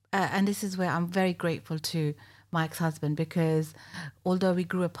and this is where I'm very grateful to my ex-husband, because although we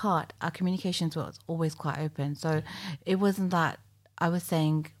grew apart, our communications was always quite open. So it wasn't that I was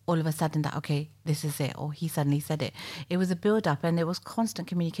saying all of a sudden that, okay, this is it, or he suddenly said it. It was a build-up, and there was constant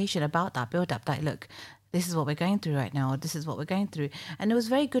communication about that build-up, that, look, this is what we're going through right now, or this is what we're going through. And it was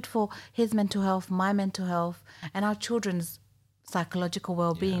very good for his mental health, my mental health, and our children's psychological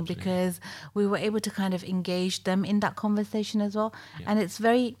well-being, because we were able to kind of engage them in that conversation as well. And it's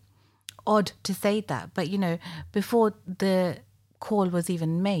very odd to say that, but, you know, before the call was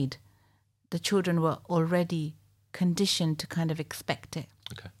even made, the children were already conditioned to kind of expect it,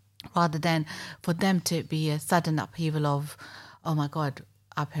 rather than for them to be a sudden upheaval of, oh my God,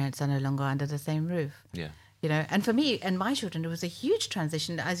 our parents are no longer under the same roof. You know, and for me and my children, it was a huge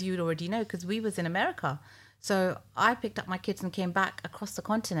transition, as you'd already know, because we was in America. So I picked up my kids and came back across the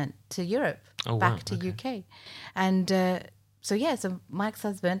continent to Europe, back to UK. And so my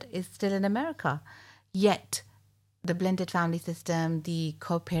ex-husband is still in America, yet the blended family system, the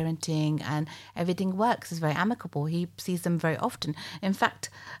co-parenting and everything works, is very amicable. He sees them very often. In fact,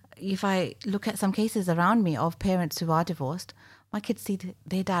 if I look at some cases around me of parents who are divorced, my kids see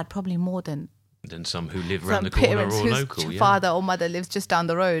their dad probably more than some who live around the corner or local. Father or mother lives just down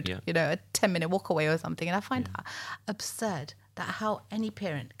the road, you know, a 10-minute walk away or something. And I find that absurd that how any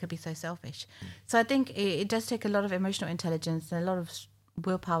parent could be so selfish. So I think it does take a lot of emotional intelligence and a lot of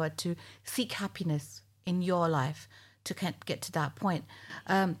willpower to seek happiness in your life to get to that point.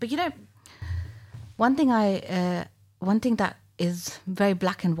 But one thing that is very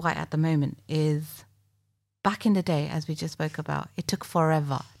black and white at the moment is, back in the day, as we just spoke about, it took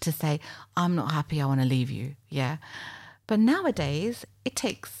forever to say, I'm not happy, I want to leave you. Yeah. But nowadays, it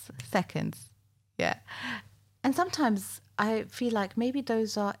takes seconds. Yeah. And sometimes I feel like maybe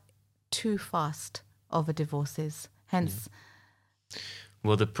those are too fast of a divorces. Hence.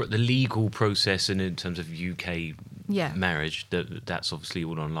 Well, the legal process and in terms of UK marriage, that's obviously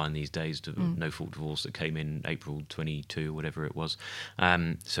all online these days. The no fault divorce that came in April 22, whatever it was.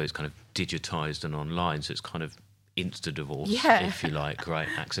 So it's kind of digitised and online. So it's kind of insta divorce, if you like, right?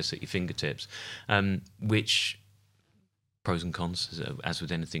 Access at your fingertips, which pros and cons, as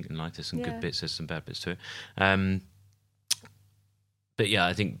with anything in life. There's some good bits, there's some bad bits to it. But yeah,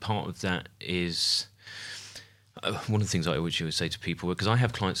 I think part of that is. One of the things I always say to people, because I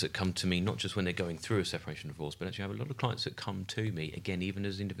have clients that come to me not just when they're going through a separation divorce, but actually I have a lot of clients that come to me, again, even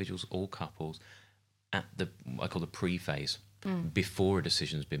as individuals or couples, at I call the pre-phase, before a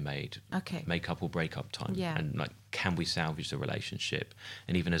decision's been made. Okay. Make up or break up time. Yeah. And like, can we salvage the relationship?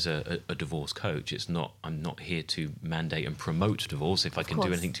 And even as a divorce coach, I'm not here to mandate and promote divorce. If I can do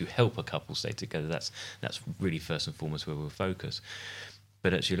anything to help a couple stay together, that's really first and foremost where we'll focus.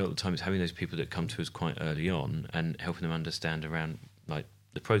 But actually, a lot of the time, it's having those people that come to us quite early on and helping them understand around like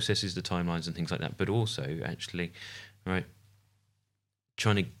the processes, the timelines, and things like that. But also, actually, right,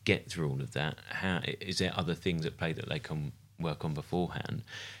 trying to get through all of that. How is there other things at play that they can work on beforehand?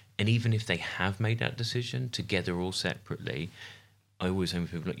 And even if they have made that decision, together or separately, I always say with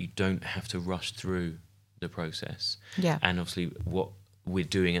people, like, you don't have to rush through the process. Yeah. And obviously, what we're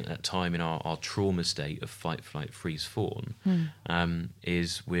doing at that time in our trauma state of fight, flight, freeze, fawn,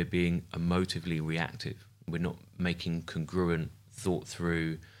 is we're being emotively reactive. We're not making congruent, thought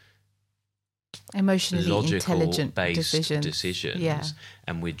through, emotionally intelligent decisions. Yeah.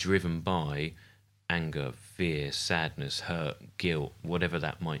 And we're driven by anger, fear, sadness, hurt, guilt, whatever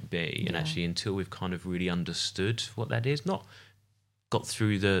that might be. And actually, until we've kind of really understood what that is, not got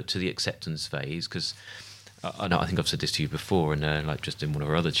through to the acceptance phase, because I know, I think I've said this to you before, and like just in one of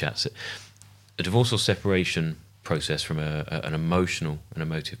our other chats, a divorce or separation process from an emotional and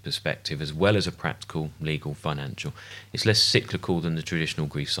emotive perspective, as well as a practical, legal, financial, it's less cyclical than the traditional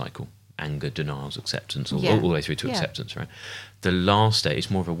grief cycle. Anger, denials, acceptance, all the way through to acceptance, right? The last stage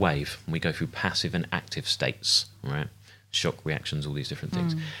is more of a wave. We go through passive and active states, right? Shock reactions, all these different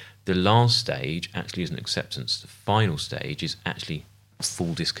things. The last stage actually isn't acceptance. The final stage is actually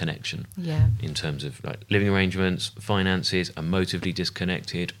full disconnection in terms of like living arrangements, finances, emotively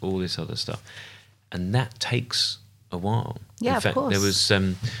disconnected, all this other stuff, and that takes a while. In fact, there was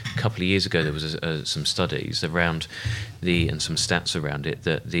a couple of years ago there was some studies around and some stats around it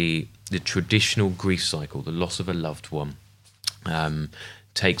that the traditional grief cycle, the loss of a loved one,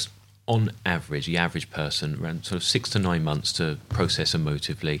 takes on average the average person around sort of 6 to 9 months to process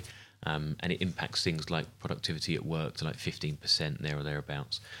emotively. And it impacts things like productivity at work to like 15% there or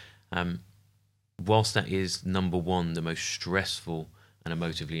thereabouts. Whilst that is, number one, the most stressful and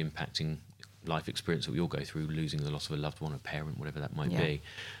emotively impacting life experience that we all go through, losing the loss of a loved one, a parent, whatever that might be.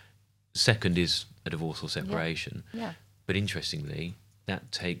 Second is a divorce or separation. Yeah. But interestingly,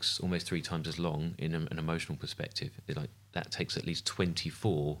 that takes almost 3 times as long in an emotional perspective. That takes at least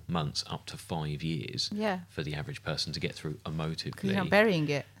 24 months up to 5 years for the average person to get through emotively. You're not burying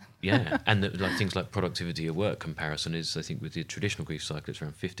it. Yeah, and things like productivity at work comparison is, I think, with the traditional grief cycle, it's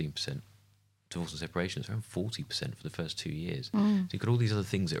around 15%. Divorce and separation, it's around 40% for the first 2 years. So you've got all these other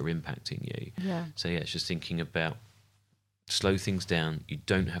things that are impacting you. Yeah. So it's just thinking about slow things down. You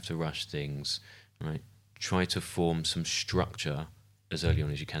don't have to rush things, right? Try to form some structure as early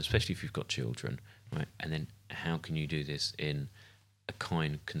on as you can, especially if you've got children, right? And then how can you do this in a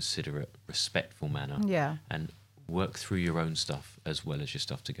kind, considerate, respectful manner? Yeah. And work through your own stuff as well as your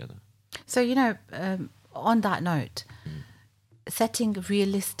stuff together. So, on that note, setting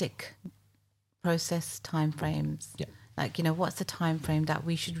realistic process timeframes. Yeah. Like, what's the time frame that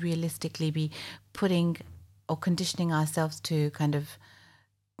we should realistically be putting or conditioning ourselves to kind of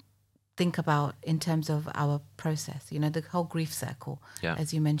think about in terms of our process? The whole grief circle,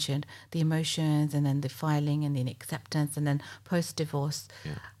 as you mentioned, the emotions and then the filing and the acceptance and then post-divorce.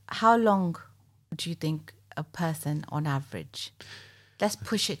 Yeah. How long do you think a person on average? Let's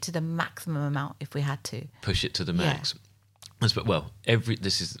push it to the maximum amount if we had to. Push it to the max. Well,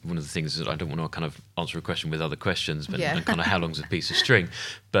 this is one of the things that I don't want to kind of answer a question with other questions, but and kind of how long's a piece of string.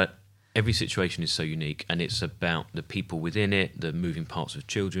 But every situation is so unique, and it's about the people within it, the moving parts of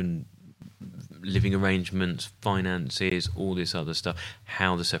children, living arrangements, finances, all this other stuff,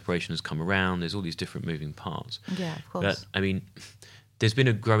 how the separation has come around. There's all these different moving parts. Yeah, of course. But, I mean, there's been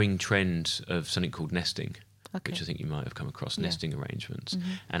a growing trend of something called nesting, which I think you might have come across, nesting arrangements.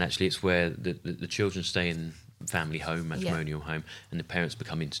 Mm-hmm. And actually it's where the children stay in family home, matrimonial home, and the parents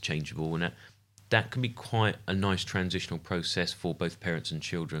become interchangeable. And that can be quite a nice transitional process for both parents and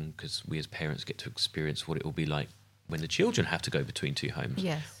children, because we as parents get to experience what it will be like when the children have to go between two homes.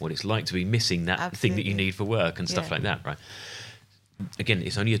 Yes. What it's like to be missing that thing that you need for work and stuff like that, right? Again,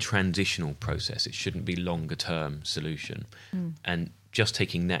 it's only a transitional process. It shouldn't be longer term solution. And just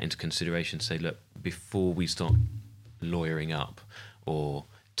taking that into consideration, say, look, before we start lawyering up or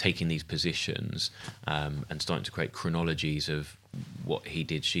taking these positions and starting to create chronologies of what he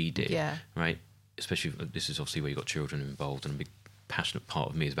did, she did, right? Especially, this is obviously where you've got children involved, and a big passionate part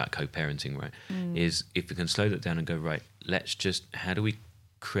of me is about co-parenting, right? Is if we can slow that down and go, right, let's just, how do we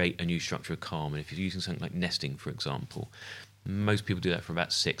create a new structure of calm? And if you're using something like nesting, for example, most people do that for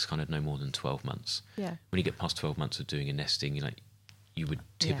about 6, kind of no more than 12 months. Yeah. When you get past 12 months of doing a nesting, you would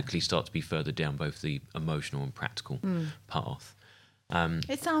typically start to be further down both the emotional and practical path.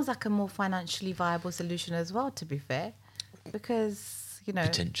 It sounds like a more financially viable solution as well, to be fair, because,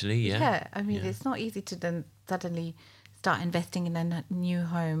 potentially, yeah. I mean, it's not easy to then suddenly start investing in a new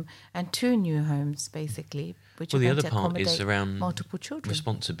home and 2 new homes, basically. Which the other part is around multiple children,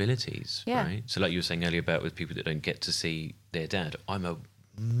 responsibilities, right? So, like you were saying earlier about with people that don't get to see their dad, I'm a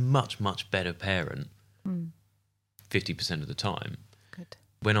much, much better parent 50% of the time. Good.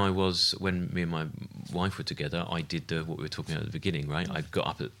 When me and my wife were together, I did what we were talking about at the beginning, right? I got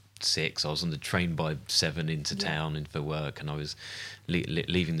up at 6. I was on the train by 7 into town and for work, and I was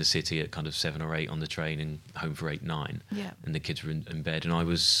leaving the city at kind of 7 or 8 on the train and home for 8, 9. Yeah. And the kids were in bed, and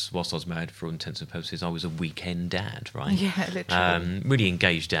whilst I was married, for all intents and purposes, I was a weekend dad, right? Yeah, literally. Really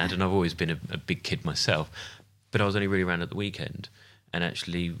engaged dad, and I've always been a big kid myself, but I was only really around at the weekend. And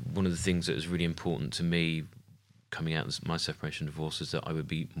actually, one of the things that was really important to me coming out of my separation divorce is that I would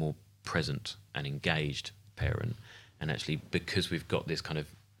be more present and engaged parent. And actually, because we've got this kind of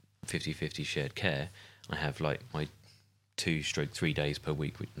 50-50 shared care, I have like my 2/3 days per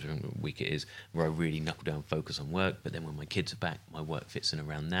week, whichever week it is, where I really knuckle down, focus on work. But then when my kids are back, my work fits in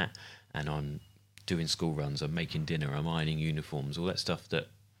around that, and I'm doing school runs, I'm making dinner, I'm ironing uniforms, all that stuff that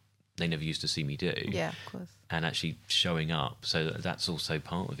they never used to see me do. Yeah, of course. And actually showing up. So that's also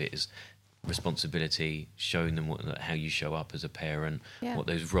part of it, is responsibility, showing them how you show up as a parent, what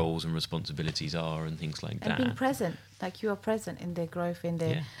those roles and responsibilities are, and things like that. And being present, like you are present in their growth, in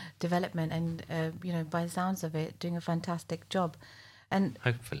their development, and by the sounds of it, doing a fantastic job. And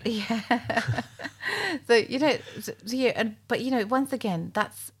hopefully, but once again,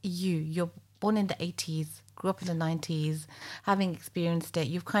 that's you. You're born in the 80s, grew up in the 90s, having experienced it.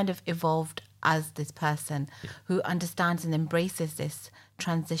 You've kind of evolved as this person who understands and embraces this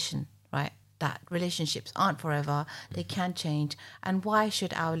transition. Right, that relationships aren't forever, they can change, and why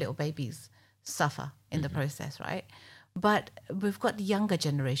should our little babies suffer in the process, right? But we've got the younger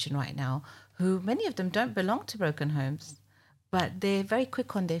generation right now who, many of them don't belong to broken homes, but they're very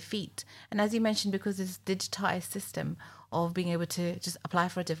quick on their feet. And as you mentioned, because this digitized system of being able to just apply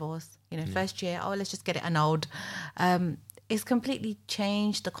for a divorce, first year, let's just get it annulled, it's completely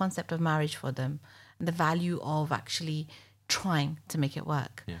changed the concept of marriage for them and the value of actually trying to make it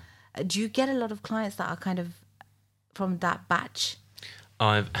work. Do you get a lot of clients that are kind of from that batch?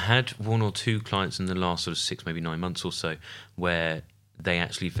 I've had 1 or 2 clients in the last sort of 6, maybe 9 months or so, where they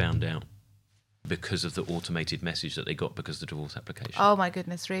actually found out because of the automated message that they got because of the divorce application. Oh my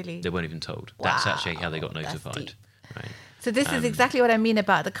goodness, really? They weren't even told. Wow. That's actually how they got notified. Right. So this is exactly what I mean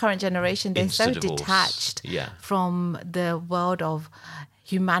about the current generation. They're so detached from the world of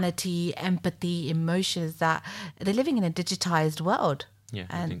humanity, empathy, emotions, that they're living in a digitized world. Yeah,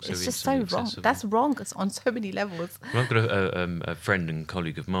 and I think so. It's just so wrong. That's wrong on so many levels. Well, I've got a friend and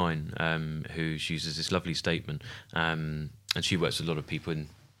colleague of mine who uses this lovely statement, and she works with a lot of people in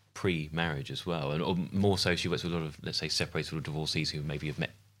pre-marriage as well, or more so, she works with a lot of, let's say, separated or divorcees who maybe have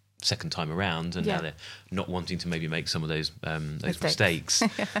met second time around, and now they're not wanting to maybe make some of those mistakes.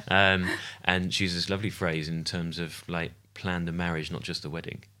 And she uses this lovely phrase in terms of like, plan the marriage, not just the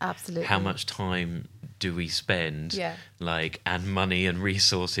wedding. Absolutely. How much time do we spend, and money and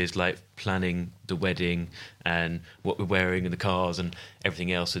resources, like planning the wedding and what we're wearing and the cars and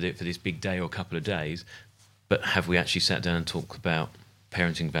everything else for this big day or couple of days, but have we actually sat down and talked about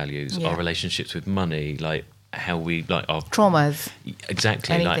parenting values, our relationships with money, like how we like our traumas,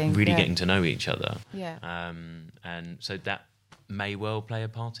 exactly, anything, like really getting to know each other. And so that may well play a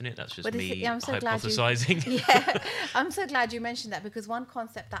part in it. That's just me hypothesizing. I'm so glad you mentioned that, because one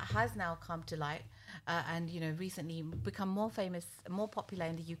concept that has now come to light and, you know, recently become more famous, more popular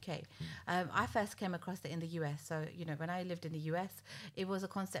in the UK. I first came across it in the US. So, you know, when I lived in the US, it was a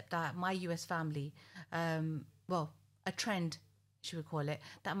concept that my US family, a trend, should we call it,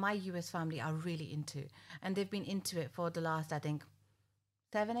 that my US family are really into. And they've been into it for the last, I think,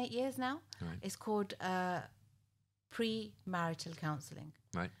 7-8 years now. Right. It's called pre-marital counselling.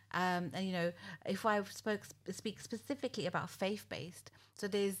 Right. And, you know, if I speak specifically about faith-based, so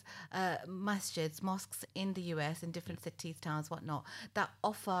there's masjids, mosques in the US, in different cities, towns, whatnot, that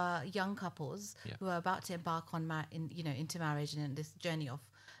offer young couples who are about to embark on, into marriage and this journey of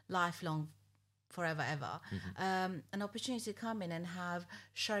lifelong, forever ever, an opportunity to come in and have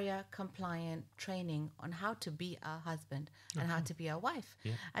Sharia compliant training on how to be a husband and how to be a wife.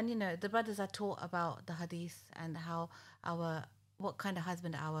 And, you know, the brothers are taught about the hadith and how what kind of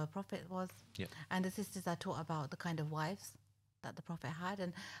husband our Prophet was. And the sisters are taught about the kind of wives that the Prophet had,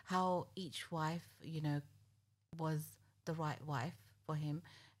 and how each wife, you know, was the right wife for him,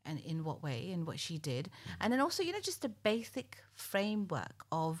 and in what way and what she did. And then also, you know, just a basic framework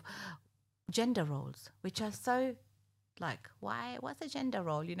of gender roles, which are so like, what's a gender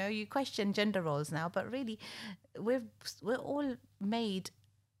role? You know, you question gender roles now, but really we're all made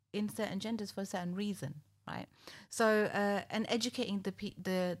in certain genders for a certain reason, right? So and educating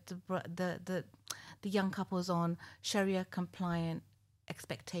the young couples on Sharia compliant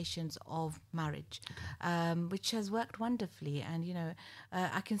expectations of marriage, which has worked wonderfully. And, you know,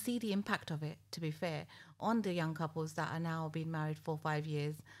 I can see the impact of it, to be fair, on the young couples that are now being married 4 or 5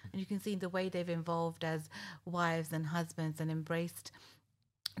 years. And you can see the way they've evolved as wives and husbands and embraced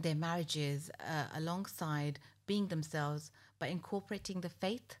their marriages alongside being themselves, but incorporating the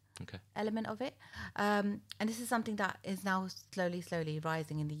faith element of it. And this is something that is now slowly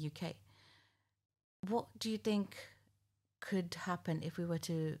rising in the UK. What do you think could happen if we were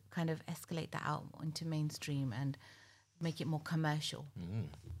to kind of escalate that out into mainstream and make it more commercial?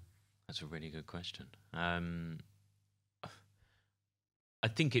 That's a really good question. I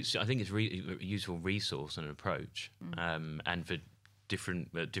think it's a useful resource and an approach, and for different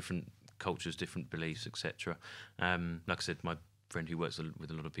cultures, different beliefs, etc. Like I said, my friend who works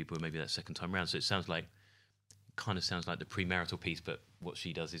with a lot of people, maybe that second time around. So it sounds like the premarital piece, but what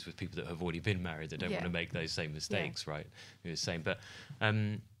she does is with people that have already been married that don't want to make those same mistakes, right? You're saying, but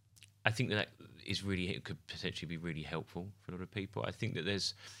I think that is it could potentially be really helpful for a lot of people. I think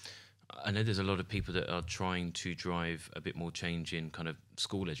that I know there's a lot of people that are trying to drive a bit more change in kind of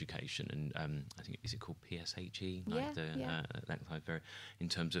school education, and I think, is it called PSHE? In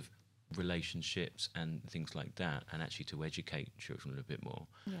terms of relationships and things like that, and actually to educate children a bit more.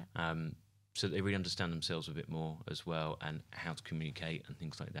 So they really understand themselves a bit more as well, and how to communicate and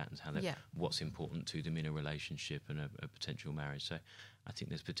things like that, and how what's important to them in a relationship and a potential marriage. So I think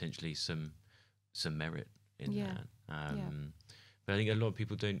there's potentially some merit in that. But I think a lot of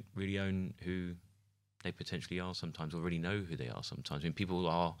people don't really own who they potentially are sometimes, or really know who they are sometimes. I mean, people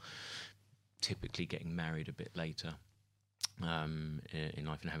are typically getting married a bit later in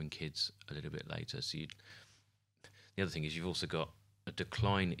life and having kids a little bit later. So the other thing is you've also got a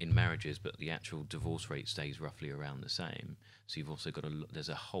decline in marriages, but the actual divorce rate stays roughly around the same. So you've also got there's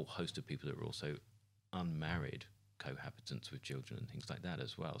a whole host of people that are also unmarried cohabitants with children and things like that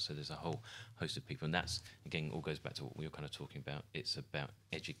as well. So there's a whole host of people, and that's, again, all goes back to what we were kind of talking about. It's about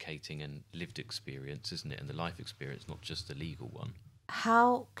educating and lived experience, isn't it? And the life experience, not just the legal one.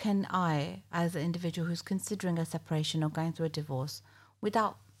 How can I, as an individual who's considering a separation or going through a divorce,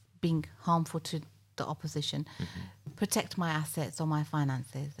 without being harmful to the opposition, protect my assets or my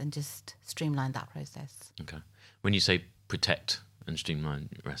finances and just streamline that process? Okay. When you say protect and streamline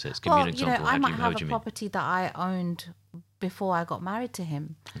your assets, give me an example. You know, I might have a property that I owned before I got married to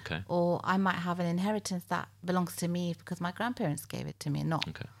him. Okay. Or I might have an inheritance that belongs to me because my grandparents gave it to me, not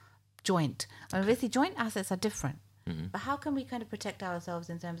joint. Obviously, joint assets are different. But how can we kind of protect ourselves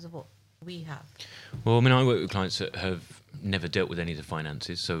in terms of what we have? Well, I mean, I work with clients that have never dealt with any of the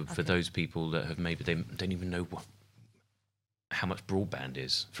finances. So for those people that have maybe they don't even know how much broadband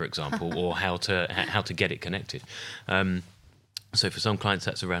is, for example, or how to get it connected. So for some clients,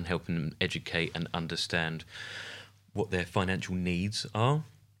 that's around helping them educate and understand what their financial needs are.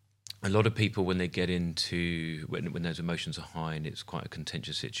 A lot of people, when they get into when those emotions are high and it's quite a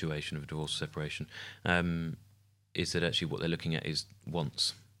contentious situation of a divorce or separation, is that actually what they're looking at is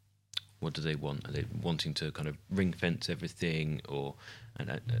wants. What do they want? Are they wanting to kind of ring fence everything, or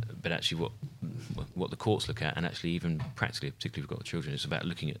but actually what the courts look at, and actually even practically, particularly if we've got children, it's about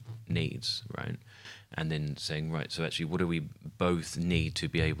looking at needs, right? And then saying, right, so actually what do we both need to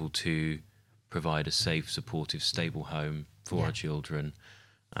be able to provide a safe, supportive, stable home for our children,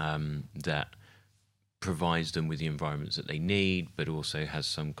 that provides them with the environments that they need, but also has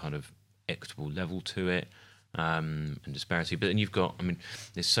some kind of equitable level to it, and disparity. But then you've got, I mean,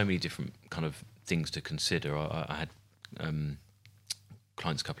 there's so many different kind of things to consider. I had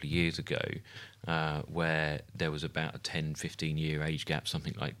clients a couple of years ago where there was about a 10-15 year age gap,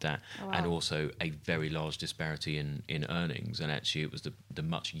 something like that. Oh, wow. And also a very large disparity in earnings, and actually it was the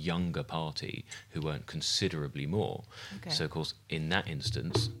much younger party who earned considerably more. Okay. So of course in that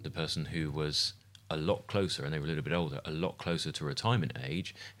instance, the person who was a lot closer, and they were a little bit older, a lot closer to retirement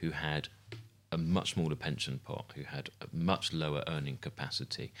age, who had a much smaller pension pot, who had a much lower earning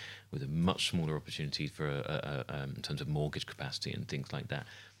capacity, with a much smaller opportunity for in terms of mortgage capacity and things like that.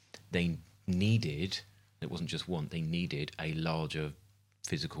 They needed, it wasn't just one, they needed a larger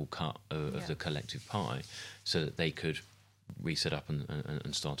physical cut of the collective pie so that they could reset up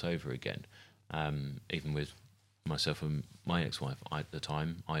and start over again. Even with myself and my ex-wife, at the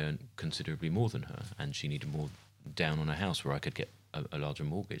time, I earned considerably more than her, and she needed more down on a house where I could get a larger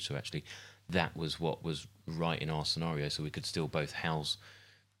mortgage. So actually that was what was right in our scenario, so we could still both house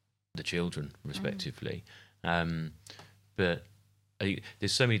the children respectively. But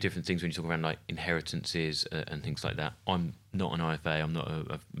there's so many different things when you talk around like inheritances and things like that. I'm not an IFA, I'm not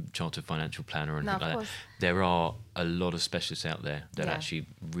a chartered financial planner or anything like that. There are a lot of specialists out there that actually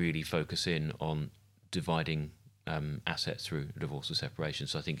really focus in on dividing assets through divorce or separation.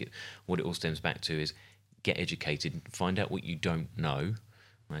 So I think what it all stems back to is get educated, find out what you don't know,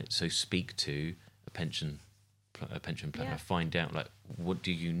 right? So speak to a pension planner, find out like what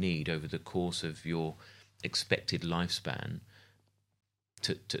do you need over the course of your expected lifespan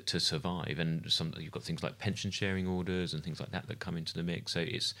to survive. And you've got things like pension sharing orders and things like that come into the mix. So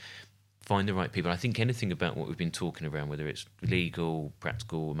it's find the right people. I think anything about what we've been talking around, whether it's legal,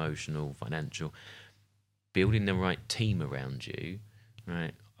 practical, emotional, financial, building the right team around you,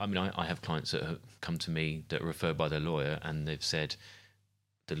 right? I mean, I have clients that have come to me that are referred by their lawyer, and they've said,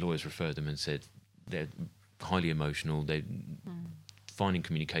 the lawyers referred them and said they're highly emotional, they're finding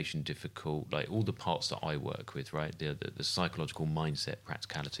communication difficult, like all the parts that I work with, right? The psychological mindset,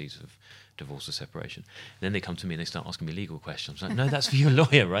 practicalities of divorce or separation. And then they come to me and they start asking me legal questions. I'm like, no, that's for your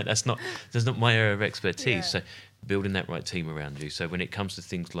lawyer, right? That's not my area of expertise. Yeah. So building that right team around you. So when it comes to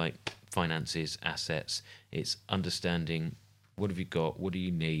things like finances, assets, it's understanding what have you got, what do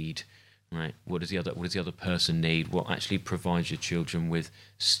you need, right? What does the other person need? What actually provides your children with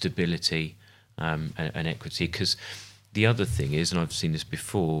stability and equity? Because the other thing is, and I've seen this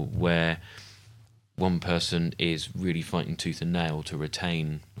before, where one person is really fighting tooth and nail to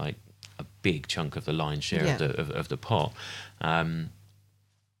retain like a big chunk of the lion's share of the pot, and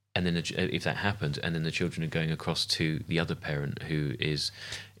then if that happens, and then the children are going across to the other parent who is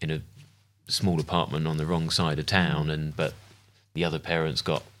in a small apartment on the wrong side of town, but the other parent's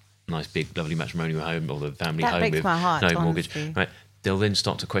got a nice big lovely matrimonial home or the family home with no mortgage, right? They'll then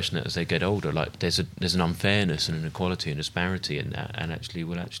start to question it as they get older. Like there's an unfairness and inequality and disparity in that, and actually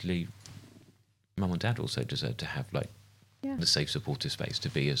mum and dad also deserve to have like the safe, supportive space to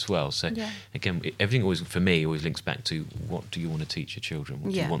be as well. So again, everything always for me always links back to what do you want to teach your children?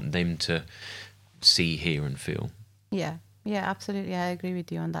 What do you want them to see, hear, and feel? Yeah, absolutely. I agree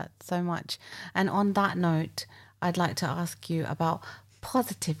with you on that so much. And on that note, I'd like to ask you about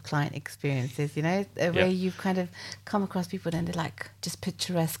positive client experiences, where you've kind of come across people and they're like, just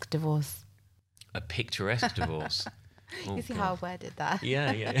picturesque divorce. A picturesque divorce? Oh, you see how I worded that?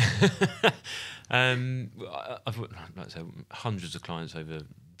 Yeah. I've like say, hundreds of clients over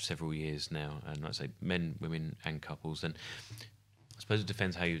several years now, and like I say, men, women, and couples. And I suppose it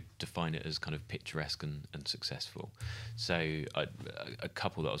depends how you define it as kind of picturesque and successful. So a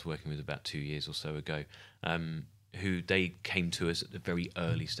couple that I was working with about 2 years or so ago, who they came to us at the very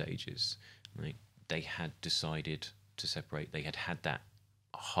early stages. Right? They had decided to separate. They had that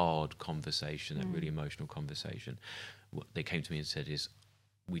hard conversation, that really emotional conversation. What they came to me and said is,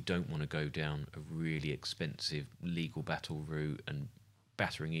 we don't want to go down a really expensive legal battle route and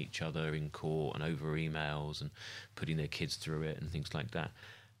battering each other in court and over emails and putting their kids through it and things like that.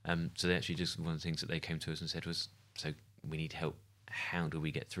 So they actually just, one of the things that they came to us and said was, so we need help. How do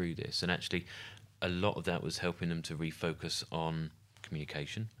we get through this? And actually, a lot of that was helping them to refocus on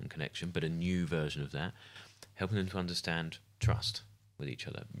communication and connection, but a new version of that, helping them to understand trust with each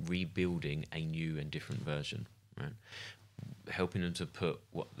other, rebuilding a new and different version, right? Helping them to put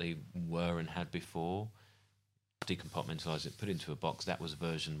what they were and had before decompartmentalise it, put it into a box. That was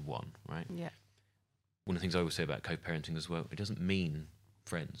version 1, right? Yeah. One of the things I always say about co-parenting as well, it doesn't mean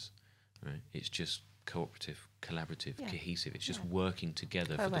friends, right? It's just cooperative, collaborative, cohesive. It's just working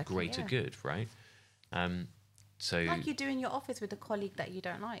together for the greater good, right? So like you do in your office with a colleague that you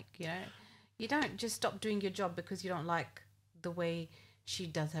don't like, you know. You don't just stop doing your job because you don't like the way she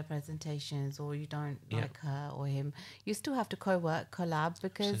does her presentations, or you don't like her or him. You still have to co-work, collab,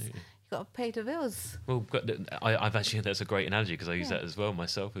 because you've got to pay the bills. Well, I've actually, that's a great analogy, because I use that as well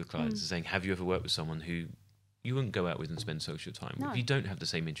myself with clients, saying, have you ever worked with someone who you wouldn't go out with and spend social time with? If you don't have the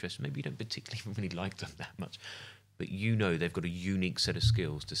same interests, maybe you don't particularly really like them that much, but you know they've got a unique set of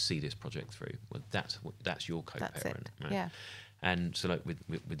skills to see this project through. Well, that's your co-parent. That's it. Right? Yeah. And so, like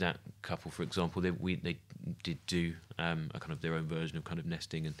with that couple, for example, they did do a kind of their own version of kind of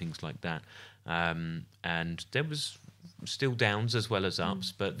nesting and things like that. And there was still downs as well as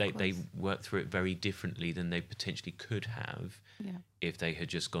ups, but they worked through it very differently than they potentially could have if they had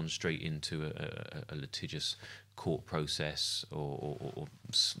just gone straight into a litigious court process or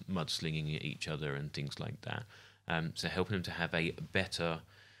mudslinging at each other and things like that. So helping them to have a better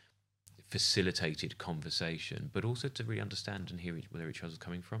facilitated conversation, but also to really understand and hear where each other's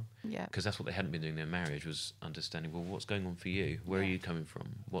coming from. Yeah. Because that's what they hadn't been doing in their marriage, was understanding, well, what's going on for you? Where are you coming from?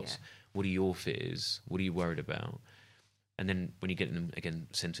 What are your fears? What are you worried about? And then when you get them, again,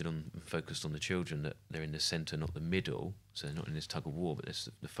 centered on, focused on the children, that they're in the center, not the middle, so they're not in this tug of war, but that's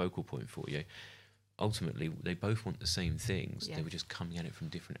the focal point for you. Ultimately, they both want the same things. They were just coming at it from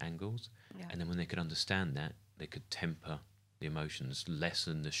different angles. Yeah. And then when they could understand that, they could temper the emotions,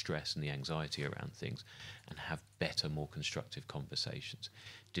 lessen the stress and the anxiety around things, and have better, more constructive conversations.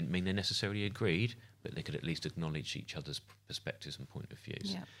 Didn't mean they necessarily agreed, but they could at least acknowledge each other's perspectives and point of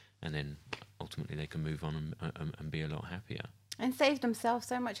views. Yeah. And then ultimately they can move on and be a lot happier. And save themselves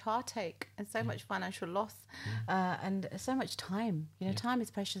so much heartache and so much financial loss and so much time. You know, time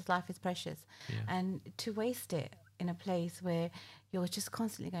is precious, life is precious. Yeah. And to waste it in a place where you're just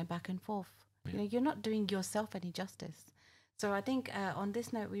constantly going back and forth, you know, you're not doing yourself any justice. So I think on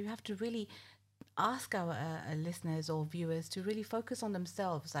this note, we have to really ask our listeners or viewers to really focus on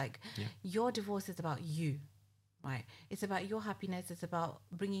themselves. Like, your divorce is about you, right? It's about your happiness. It's about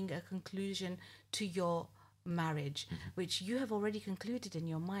bringing a conclusion to your marriage, which you have already concluded in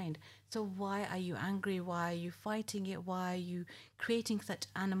your mind. So why are you angry? Why are you fighting it? Why are you creating such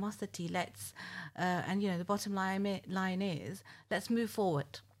animosity? And, you know, the bottom line is, let's move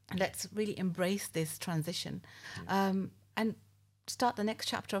forward. Let's really embrace this transition. And start the next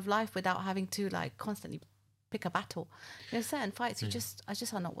chapter of life without having to like constantly pick a battle. You know, certain fights just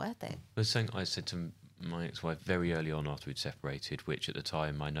are not worth it. There's something I said to my ex-wife very early on after we'd separated, which at the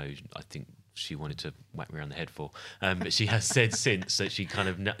time I think she wanted to whack me around the head for, but she has said since that she kind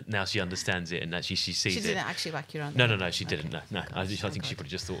of now she understands it and that she sees it. She didn't actually whack you around. No, she didn't. No. I think she probably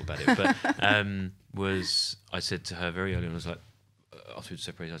just thought about it. But I said to her very early on, I was like, after we'd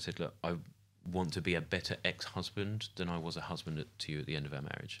separated, I said, look, I want to be a better ex-husband than I was a husband to you at the end of our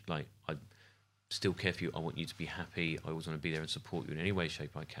marriage. Like, I still care for you. I want you to be happy. I always want to be there and support you in any way,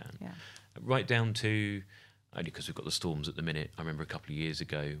 shape I can. Yeah. Right down to, only because we've got the storms at the minute, I remember a couple of years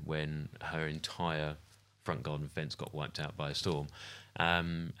ago when her entire front garden fence got wiped out by a storm.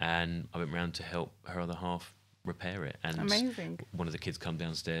 And I went round to help her other half repair it. And amazing. One of the kids come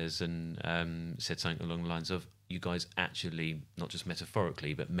downstairs and said something along the lines of, you guys actually, not just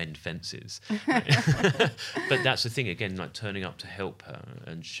metaphorically, but mend fences. But that's the thing, again, like turning up to help her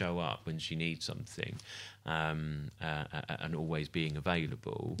and show up when she needs something, and always being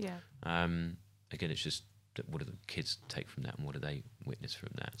available. Yeah. Again, it's just, what do the kids take from that and what do they witness from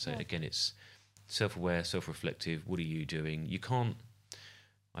that? So again, it's self-aware, self-reflective. What are you doing? You can't,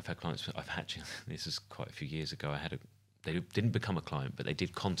 I've had clients, this is quite a few years ago, they didn't become a client, but they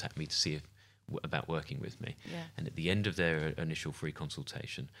did contact me to see about working with me. Yeah. And at the end of their initial free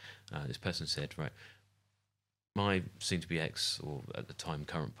consultation, this person said, right, my soon-to-be ex, or at the time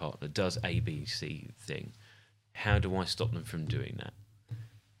current partner, does A, B, C thing. How do I stop them from doing that?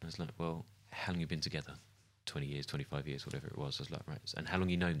 And I was like, well, how long have you been together? 20 years, 25 years, whatever it was. I was like, right. And how long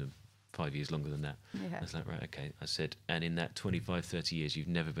have you known them? 5 years longer than that. Yeah. I was like, right, okay. I said, and in that 25, 30 years, you've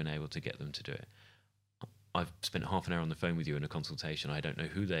never been able to get them to do it. I've spent half an hour on the phone with you in a consultation. I don't know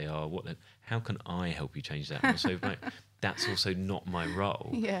who they are. How can I help you change that? And also, right, that's also not my role.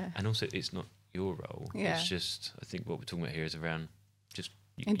 Yeah. And also, it's not your role. Yeah. It's just, I think what we're talking about here is around just,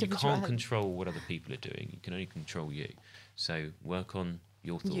 you can't control what other people are doing. You can only control you. So work on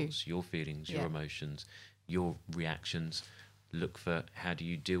your thoughts, your feelings, your emotions, your reactions. Look for how do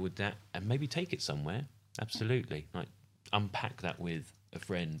you deal with that, and maybe take it somewhere. Absolutely. Like, unpack that with a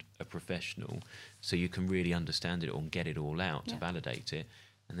friend, a professional, so you can really understand it all and get it all out to validate it,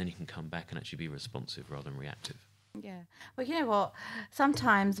 and then you can come back and actually be responsive rather than reactive. Yeah. Well, you know what?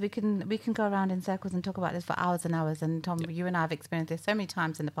 Sometimes we can go around in circles and talk about this for hours and hours. And Tom, you and I have experienced this so many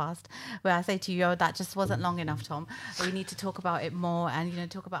times in the past, where I say to you, "Oh, that just wasn't long enough, Tom. We need to talk about it more,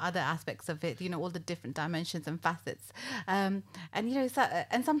 and talk about other aspects of it. All the different dimensions and facets." And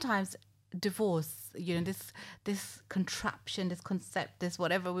and sometimes divorce, this contraption, this concept, this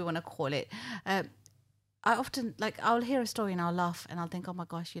whatever we want to call it. I often I'll hear a story and I'll laugh and I'll think, "Oh my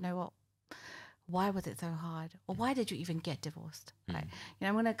gosh, you know what? Why was it so hard? Or why did you even get divorced?" Right?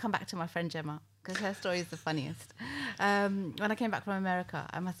 I'm going to come back to my friend Gemma because her story is the funniest. When I came back from America,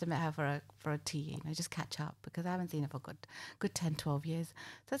 I must have met her for a tea, just catch up because I haven't seen her for good 10, 12 years.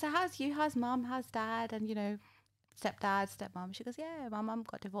 So I said, how's mum, how's dad? And, stepdad, stepmom. She goes, yeah, my mum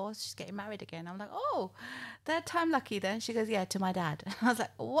got divorced. She's getting married again. I'm like, oh, third time lucky then. She goes, yeah, to my dad. I was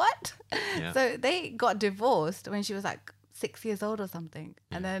like, what? Yeah. So they got divorced when she was 6 years old or something.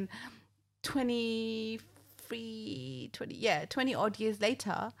 Yeah. And then 20 odd years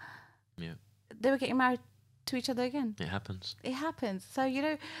later, they were getting married to each other again. It happens. So,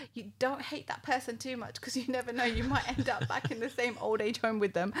 you don't hate that person too much because you never know. You might end up back in the same old age home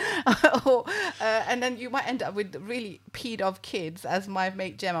with them. And then you might end up with really peed off kids, as my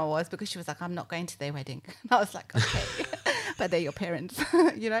mate Gemma was, because she was like, I'm not going to their wedding. And I was like, okay. But they're your parents,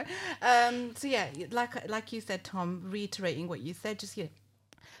 So, yeah, like you said, Tom, reiterating what you said, just,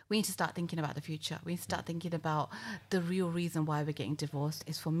 we need to start thinking about the future. We need to start thinking about the real reason why we're getting divorced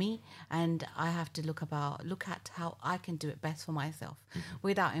is for me, and I have to look at how I can do it best for myself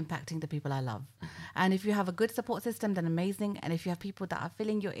without impacting the people I love. And if you have a good support system, then amazing. And if you have people that are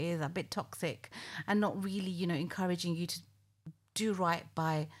filling your ears, a bit toxic, and not really, encouraging you to do right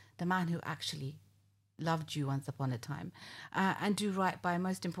by the man who actually loved you once upon a time, and do right by,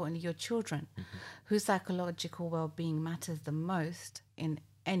 most importantly, your children, whose psychological well-being matters the most in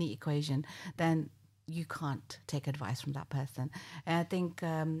any equation, then you can't take advice from that person. And I think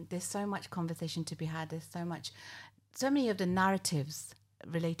there's so much conversation to be had. There's so many of the narratives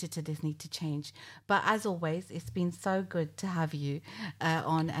related to this need to change. But as always, it's been so good to have you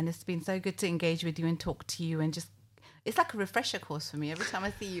on, and it's been so good to engage with you and talk to you, and just it's like a refresher course for me every time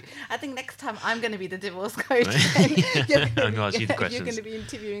I see you. I think next time I'm going to be the divorce coach. You're going to be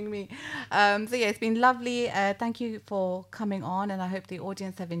interviewing me. So yeah, it's been lovely. Thank you for coming on, and I hope the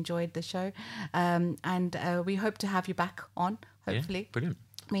audience have enjoyed the show. And we hope to have you back on, hopefully. Yeah, brilliant.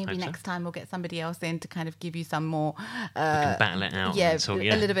 Maybe next time we'll get somebody else in to kind of give you some more... we can battle it out. Yeah,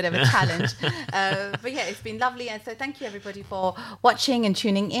 a little bit of a challenge. But yeah, it's been lovely. And so thank you, everybody, for watching and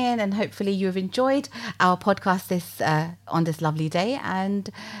tuning in. And hopefully you have enjoyed our podcast on this lovely day. And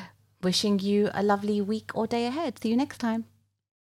wishing you a lovely week or day ahead. See you next time.